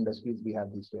most of the industries we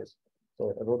have these days.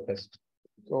 So a road test.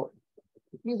 So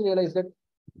please realize that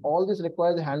all this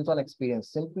requires hands-on experience.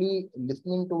 Simply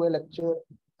listening to a lecture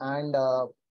and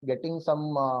getting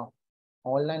some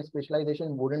online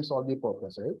specialization wouldn't solve the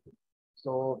purpose, right?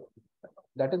 So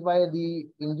that is why the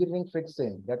engineering fits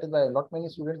in. That is why a lot many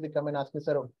students they come and ask me,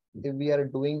 sir, if we are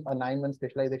doing a 9 month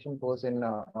specialization course in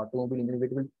automobile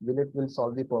engineering, will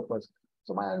solve the purpose?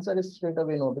 So my answer is straight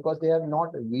away no, because they have not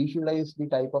visualized the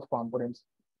type of components.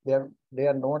 They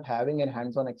are not having a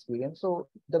hands-on experience. So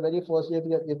the very first year,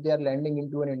 if they are landing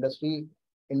into an industry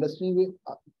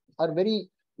are very,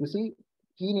 you see,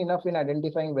 keen enough in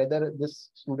identifying whether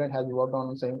this student has worked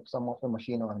on some of the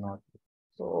machine or not.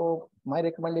 So my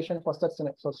recommendation for such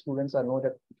students are know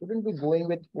that shouldn't be going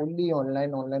with only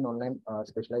online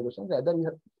specialization. Rather,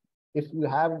 if you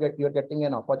you're getting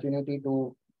an opportunity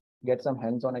to get some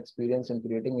hands-on experience in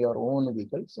creating your own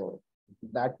vehicle, so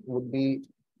that would be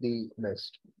the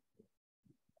best.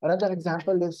 Another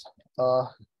example is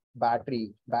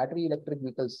battery electric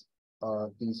vehicles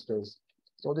these days.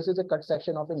 So this is a cut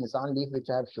section of a Nissan Leaf which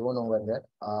I have shown over there.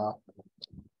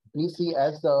 Please see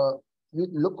as we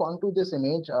look onto this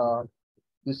image,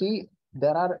 you see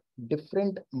there are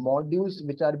different modules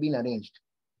which are being arranged.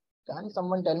 Can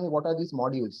someone tell me what are these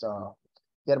modules?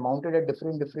 They're mounted at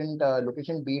different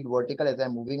location, be it vertical. As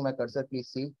I'm moving my cursor, please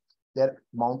see they're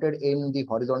mounted in the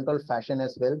horizontal fashion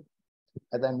as well.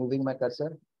 As I'm moving my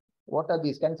cursor, what are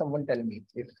these? Can someone tell me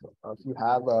if you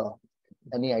have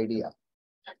any idea?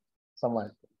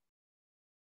 Someone.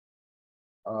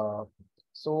 Uh,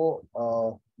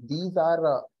 so these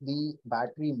are the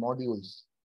battery modules,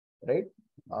 right?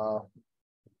 Uh,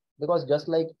 because just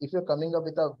like if you're coming up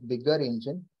with a bigger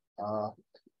engine,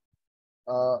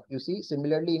 uh, you see,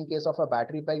 similarly, in case of a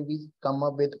battery pack, we come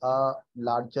up with a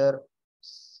larger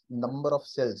number of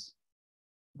cells.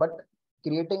 But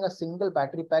creating a single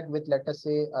battery pack with, let us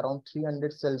say, around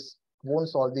 300 cells won't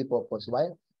solve the purpose. Why?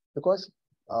 Because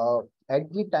uh,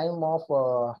 at the time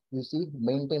of, you see,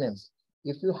 maintenance,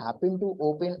 if you happen to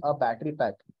open a battery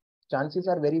pack, chances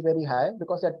are very high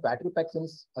because that battery pack,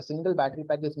 since a single battery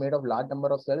pack is made of large number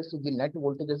of cells, so the net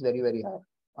voltage is very high,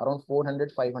 around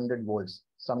 400, 500 volts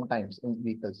sometimes in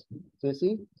vehicles. So you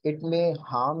see, it may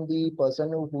harm the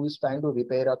person who is trying to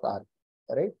repair a car,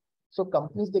 right? So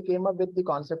companies, they came up with the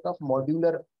concept of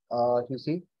modular, you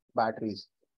see, batteries,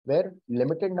 where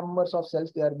limited numbers of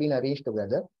cells they are being arranged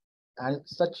together. And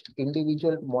such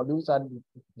individual modules are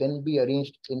then be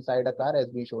arranged inside a car as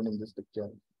being shown in this picture.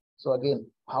 So again,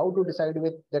 how to decide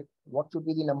with that what should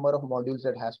be the number of modules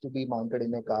that has to be mounted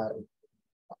in a car?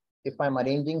 If I'm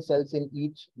arranging cells in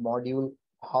each module,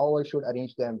 how I should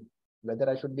arrange them, whether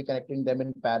I should be connecting them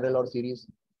in parallel or series.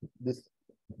 This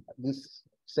this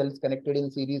cells connected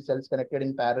in series, cells connected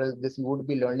in parallel, this you would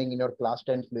be learning in your class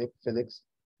 10 physics.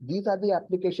 These are the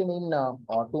application in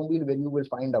automobile where you will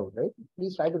find out, right?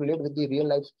 Please try to relate with the real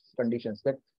life conditions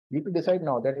that we need to decide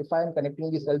now that if I am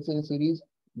connecting the cells in series,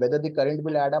 whether the current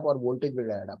will add up or voltage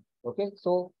will add up. Okay,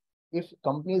 so if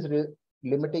company is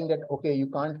limiting that, okay, you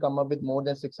can't come up with more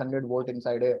than 600 volt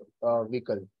inside a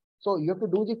vehicle. So you have to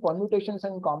do the permutations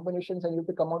and combinations and you have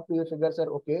to come out to your figure, sir,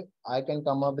 okay, I can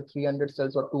come up with 300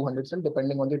 cells or 200 cells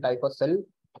depending on the type of cell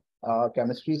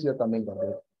chemistries you're coming up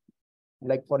with.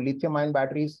 Like for lithium ion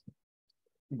batteries,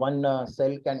 one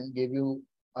cell can give you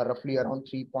roughly around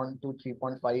 3.2,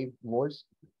 3.5 volts,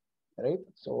 right?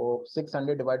 So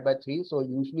 600 divided by 3. So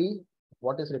usually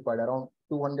what is required? Around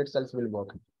 200 cells will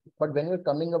work. But when you're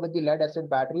coming up with the lead acid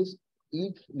batteries,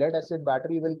 each lead acid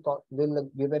battery will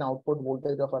give an output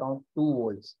voltage of around 2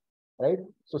 volts, right?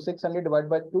 So 600 divided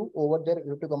by 2, over there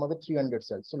you have to come up with 300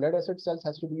 cells. So lead acid cells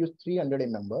has to be used 300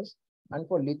 in numbers. And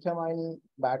for lithium ion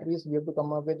batteries, we have to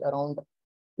come up with around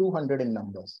 200 in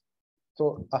numbers.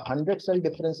 So 100 cell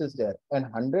difference is there, and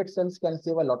 100 cells can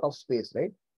save a lot of space,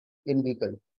 right, in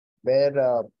vehicle, where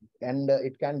and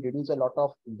it can reduce a lot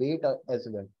of weight as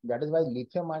well. That is why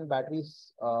lithium-ion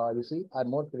batteries, you see, are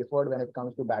more preferred when it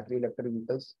comes to battery electric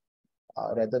vehicles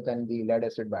rather than the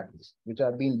lead-acid batteries, which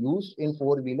are being used in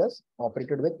four-wheelers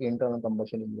operated with internal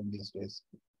combustion engine these days.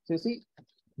 So you see,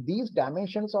 these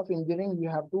dimensions of engineering you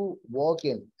have to work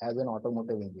in as an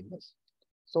automotive engineer.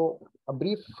 So a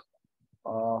brief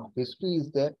history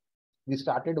is there. We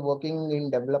started working in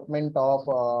development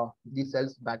of these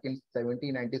cells back in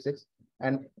 1796,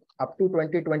 and up to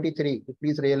 2023.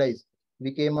 Please realize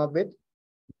we came up with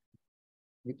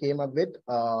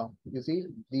you see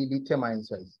the lithium ion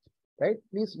cells, right?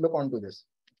 Please look onto this.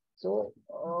 So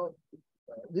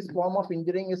this form of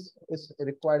engineering is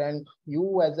required, and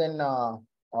you as an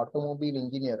automobile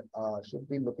engineer should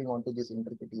be looking onto these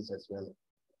intricacies as well.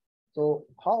 So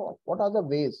what are the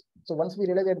ways? So once we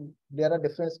realize that there are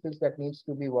different skills that needs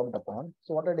to be worked upon,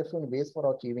 so what are different ways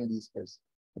for achieving these skills?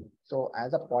 So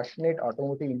as a passionate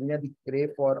automotive engineer, we crave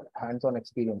for hands-on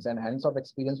experience, and hands-on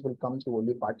experience will come through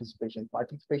only participation.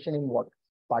 Participation in what?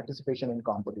 Participation in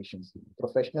competitions,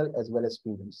 professional as well as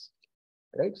students,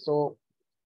 right? So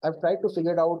I've tried to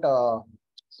figure out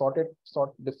sort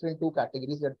different two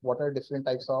categories, that what are different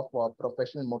types of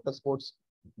professional motorsports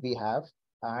we have,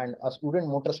 and a student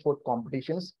motorsport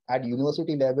competitions at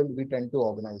university level we tend to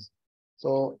organize.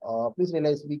 So please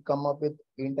realize we come up with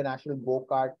international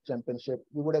go-kart championship.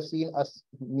 You would have seen us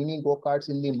mini go-karts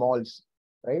in the malls,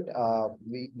 right?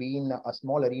 We being a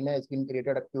small arena has been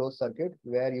created a closed circuit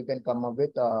where you can come up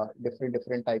with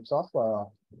different types of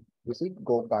you see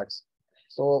go-karts.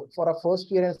 So for our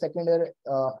first year and second year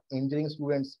engineering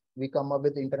students, we come up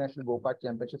with international go-kart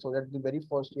championship so that the very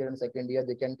first year and second year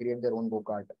they can create their own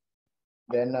go-kart.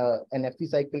 Then an FE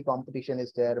cycle competition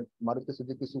is there, Maruti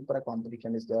Suzuki Supra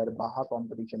competition is there, Baha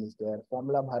competition is there,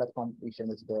 Formula Bharat competition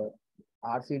is there,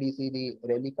 RCDC, the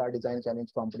Rally Car Design Challenge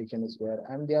competition is there,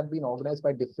 and they are being organized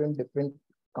by different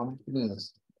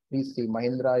companies. Please see,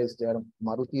 Mahindra is there,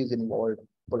 Maruti is involved,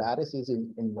 Polaris is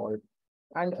involved,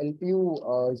 and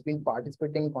LPU has been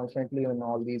participating constantly in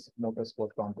all these motorsport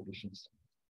competitions.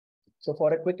 So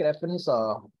for a quick reference,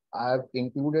 I have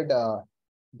included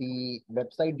the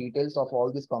website details of all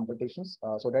these competitions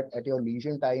so that at your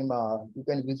leisure time, you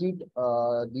can visit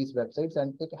these websites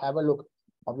and have a look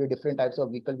of the different types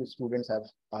of vehicles which students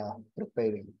have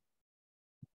preparing.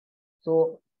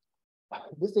 So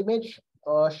this image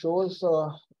shows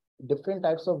different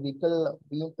types of vehicle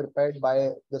being prepared by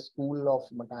the School of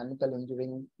Mechanical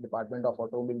Engineering Department of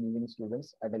Automobile Engineering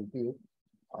students at LPU.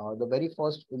 The very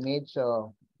first image,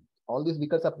 all these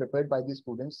vehicles are prepared by these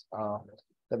students.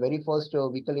 The very first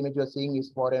vehicle image you are seeing is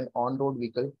for an on-road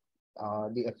vehicle,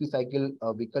 the FE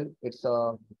cycle vehicle. It's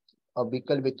a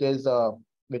vehicle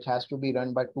which has to be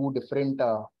run by two different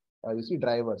you see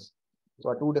drivers.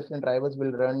 So two different drivers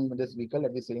will run this vehicle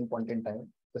at the same point in time.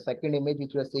 The second image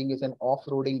which you are seeing is an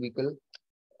off-roading vehicle,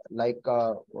 like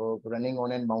running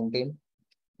on a mountain.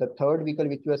 The third vehicle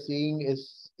which you are seeing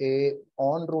is a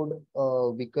on-road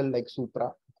vehicle like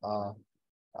Supra,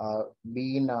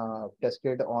 being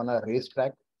tested on a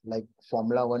racetrack like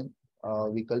Formula One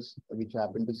vehicles, which you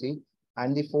happen to see.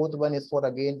 And the fourth one is for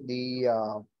again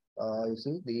the you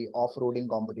see the off-roading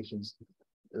competitions.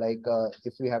 Like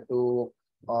if we have to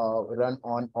run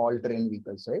on all-terrain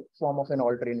vehicles, right? Form of an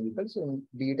all-terrain vehicle. So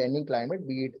be it any climate,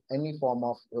 be it any form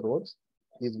of roads,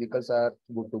 these vehicles are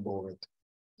good to go with.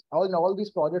 All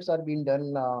these projects are being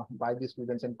done by the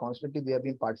students, and constantly they have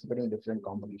been participating in different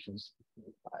competitions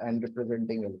and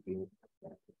representing LPU.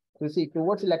 You see,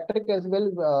 towards electric as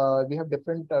well, we have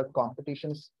different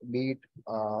competitions, be it,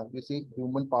 you see,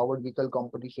 human-powered vehicle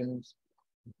competitions,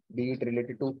 be it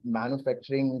related to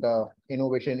manufacturing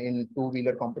innovation in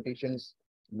two-wheeler competitions.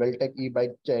 Weltec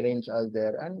e-bike challenge are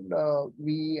there, and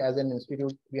we as an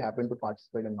institute, we happen to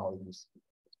participate in all these.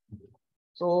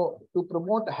 So to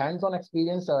promote hands-on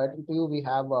experience at LPU, we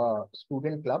have a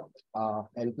student club,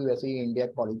 LPUSE India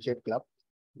Collegiate Club.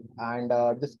 And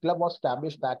this club was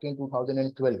established back in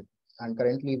 2012. And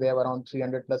currently we have around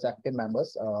 300 plus active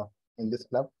members in this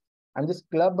club. And this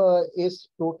club is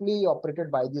totally operated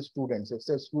by the students. It's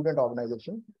a student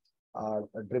organization, a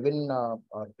driven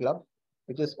club,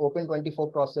 which is open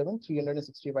 24/7,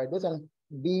 365 days. And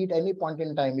be it any point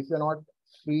in time, if you're not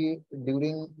free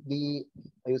during the,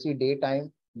 you see,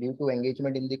 daytime, due to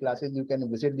engagement in the classes, you can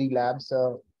visit the labs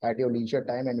at your leisure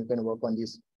time, and you can work on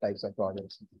these types of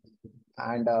projects.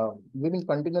 And we've been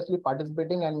continuously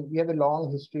participating, and we have a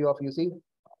long history of, you see,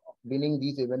 winning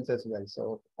these events as well.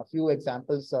 So a few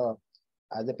examples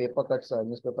as a paper cuts,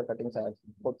 newspaper cuttings, I have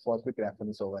put for quick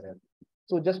reference over here.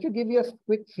 So just to give you a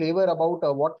quick flavor about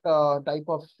what type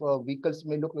of vehicles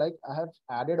may look like, I have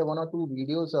added one or two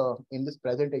videos in this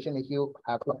presentation if you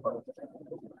have to.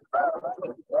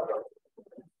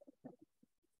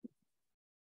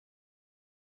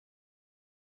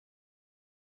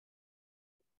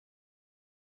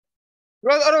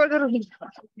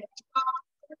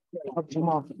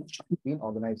 Been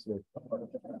organized with.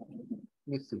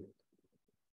 Please see.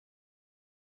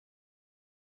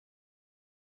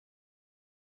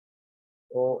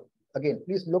 So again,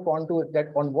 please look onto that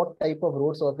on what type of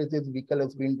road surface this vehicle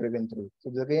has been driven through. So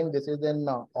again, this is an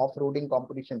off-roading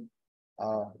competition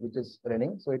which is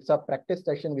running. So it's a practice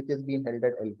session which is being held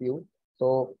at LPU.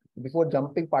 So before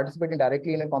jumping, participating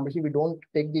directly in a competition, we don't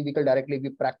take the vehicle directly. We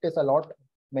practice a lot,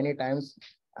 many times,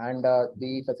 and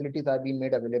the facilities are being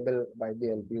made available by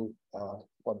the LPU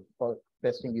for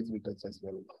testing these vehicles as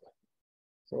well.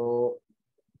 So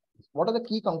what are the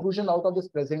key conclusions out of this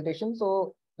presentation?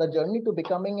 So the journey to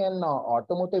becoming an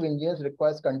automotive engineer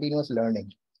requires continuous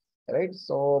learning, right?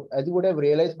 So as you would have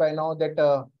realized by now that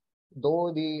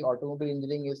though the automobile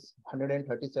engineering is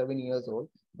 137 years old,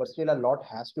 but still a lot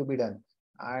has to be done.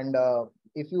 And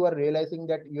if you are realizing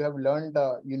that you have learned,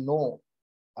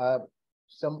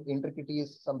 some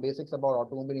intricacies, some basics about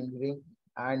automobile engineering,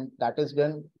 and that is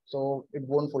done, so it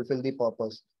won't fulfill the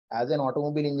purpose. As an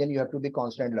automobile engineer, you have to be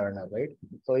constant learner, right?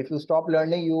 So if you stop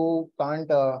learning, you can't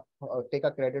take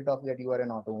a credit of that you are an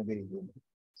automobile engineer.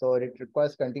 So it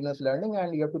requires continuous learning,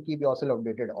 and you have to keep yourself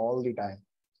updated all the time.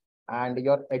 And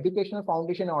your educational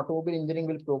foundation in automobile engineering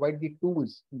will provide the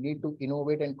tools you need to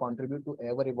innovate and contribute to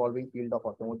ever evolving field of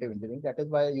automotive engineering. That is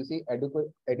why you see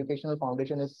educational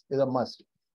foundation is a must,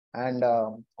 and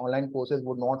online courses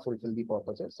would not fulfill the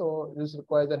purposes. So this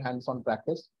requires a hands-on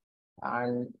practice.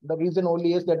 And the reason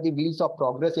only is that the wheels of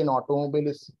progress in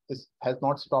automobile has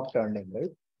not stopped turning, right?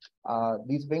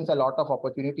 This brings a lot of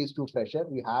opportunities to fresher.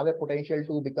 We have a potential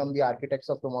to become the architects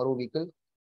of tomorrow vehicle.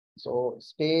 So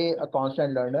stay a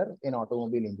constant learner in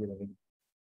automobile engineering.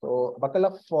 So buckle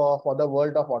up for the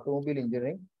world of automobile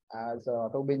engineering, as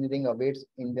automobile engineering awaits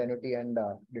ingenuity and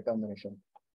determination.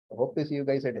 I hope to see you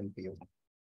guys at LPU.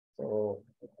 So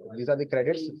these are the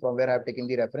credits from where I have taken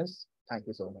the reference. Thank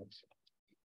you so much.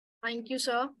 Thank you,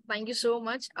 sir. Thank you so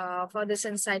much for this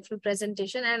insightful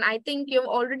presentation. And I think you've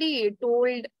already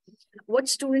told what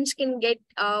students can get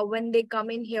when they come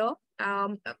in here,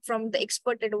 from the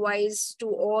expert advice to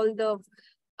all the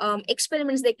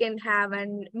experiments they can have,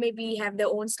 and maybe have their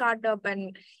own startup,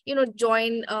 and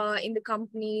join in the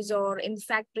companies or in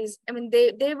factories. I mean,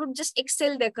 they would just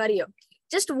excel their career.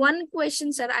 Just one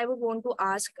question, sir, I would want to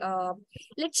ask.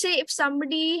 Let's say if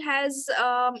somebody has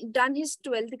done his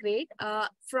 12th grade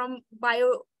from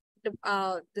bio,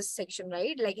 this section,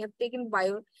 right? Like have taken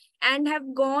bio and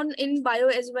have gone in bio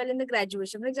as well in the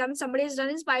graduation. For example, somebody has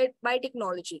done his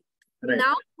biotechnology. Right.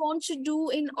 Now wants to do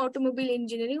in automobile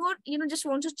engineering, or just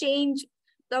want to change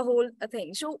the whole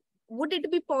thing. So would it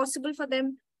be possible for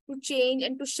them to change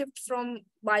and to shift from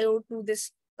bio to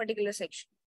this particular section?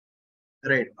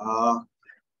 Right.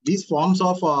 These forms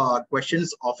of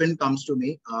questions often comes to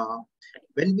me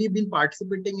when we've been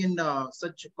participating in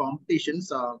such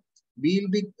competitions.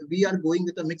 We are going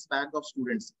with a mixed bag of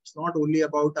students. It's not only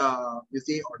about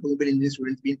automobile engineering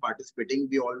students being participating.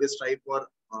 We always strive for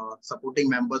supporting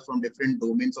members from different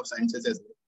domains of sciences as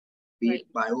well. be Right.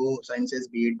 it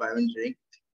biosciences, be it bioengineering.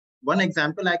 One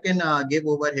example I can give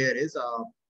over here is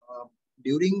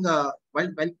during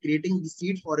while creating the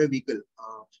seat for a vehicle,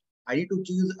 I need to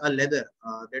choose a leather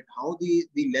that how the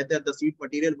leather, the seat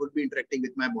material would be interacting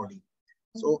with my body.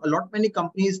 So a lot many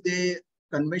companies, they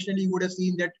conventionally would have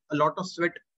seen that a lot of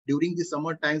sweat during the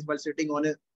summer times while sitting on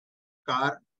a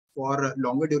car for a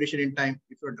longer duration in time.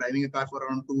 If you're driving a car for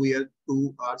around 2 years,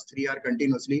 2 hours, 3 hours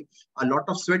continuously, a lot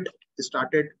of sweat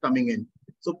started coming in.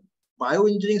 So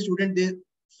bioengineering students, they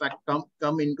fact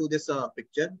come into this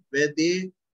picture where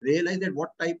they realize that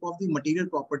what type of the material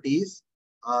properties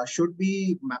should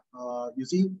be you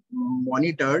see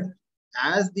monitored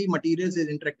as the materials is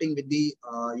interacting with the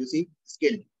you see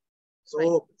skin.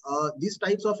 So these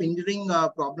types of engineering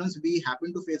problems we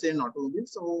happen to face in automobile.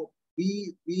 So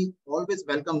we always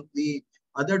welcome the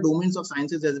other domains of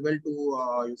sciences as well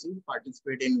to you see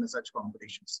participate in such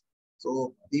competitions.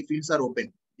 So the fields are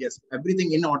open. Yes,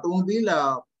 everything in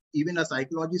automobile. Even a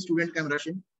psychology student can rush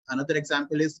in. Another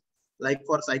example is like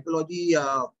for psychology,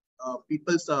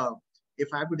 people's. If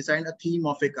I have to design a theme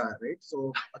of a car, right?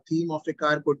 So a theme of a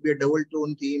car could be a double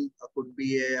tone theme, could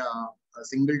be a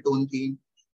single tone theme,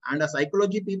 and a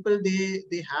psychology people, they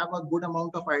have a good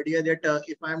amount of idea that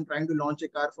if I'm trying to launch a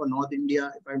car for North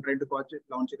India, if I'm trying to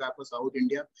launch a car for South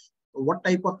India, what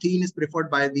type of theme is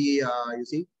preferred by the you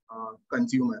see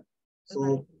consumer.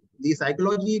 So the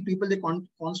psychology people, they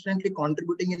constantly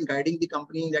contributing and guiding the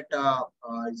company that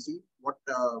you see what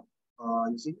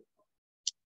you see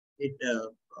it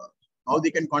how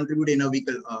they can contribute in a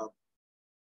vehicle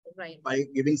by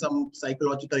giving some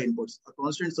psychological inputs. A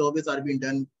constant surveys are being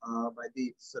done by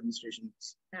the service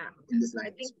stations in this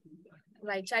line.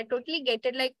 Right. So I totally get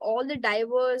it. Like all the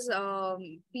diverse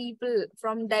people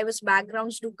from diverse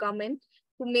backgrounds do come in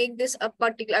to make this a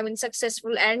particular, I mean,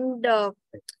 successful. And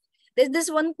there's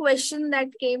this one question that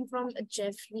came from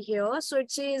Jeffrey here. So it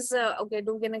says, okay,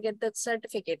 we're going to get the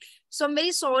certificate. So I'm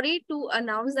very sorry to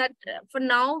announce that for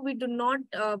now, we do not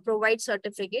provide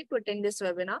certificate to attend this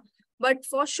webinar. But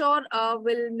for sure,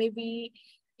 we'll maybe,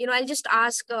 I'll just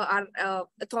ask our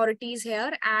authorities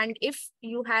here. And if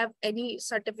you have any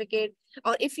certificate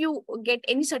or if you get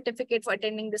any certificate for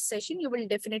attending this session, you will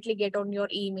definitely get on your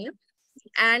email.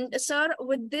 And sir,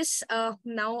 with this,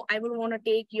 now I would want to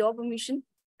take your permission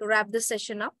to wrap this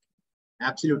session up.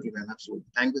 Absolutely, ma'am. Absolutely.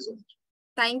 Thank you so much.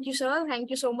 Thank you, sir.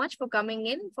 Thank you so much for coming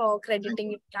in, for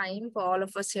crediting your time for all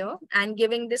of us here and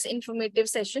giving this informative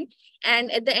session.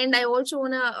 And at the end, I also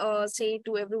want to say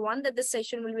to everyone that this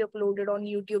session will be uploaded on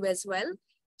YouTube as well.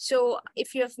 So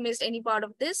if you have missed any part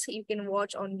of this, you can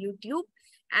watch on YouTube.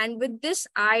 And with this,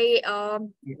 I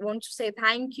want to say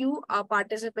thank you, our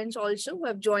participants also who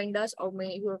have joined us or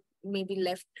who have maybe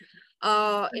left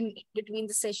in between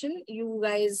the session. You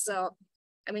guys,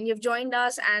 you've joined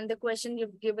us and the question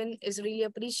you've given is really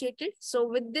appreciated. So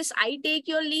with this, I take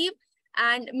your leave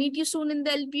and meet you soon in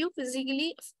the LPU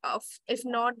physically. If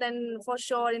not, then for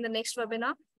sure in the next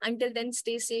webinar. Until then,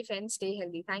 stay safe and stay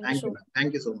healthy. Thank you so much.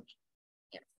 Thank you so much.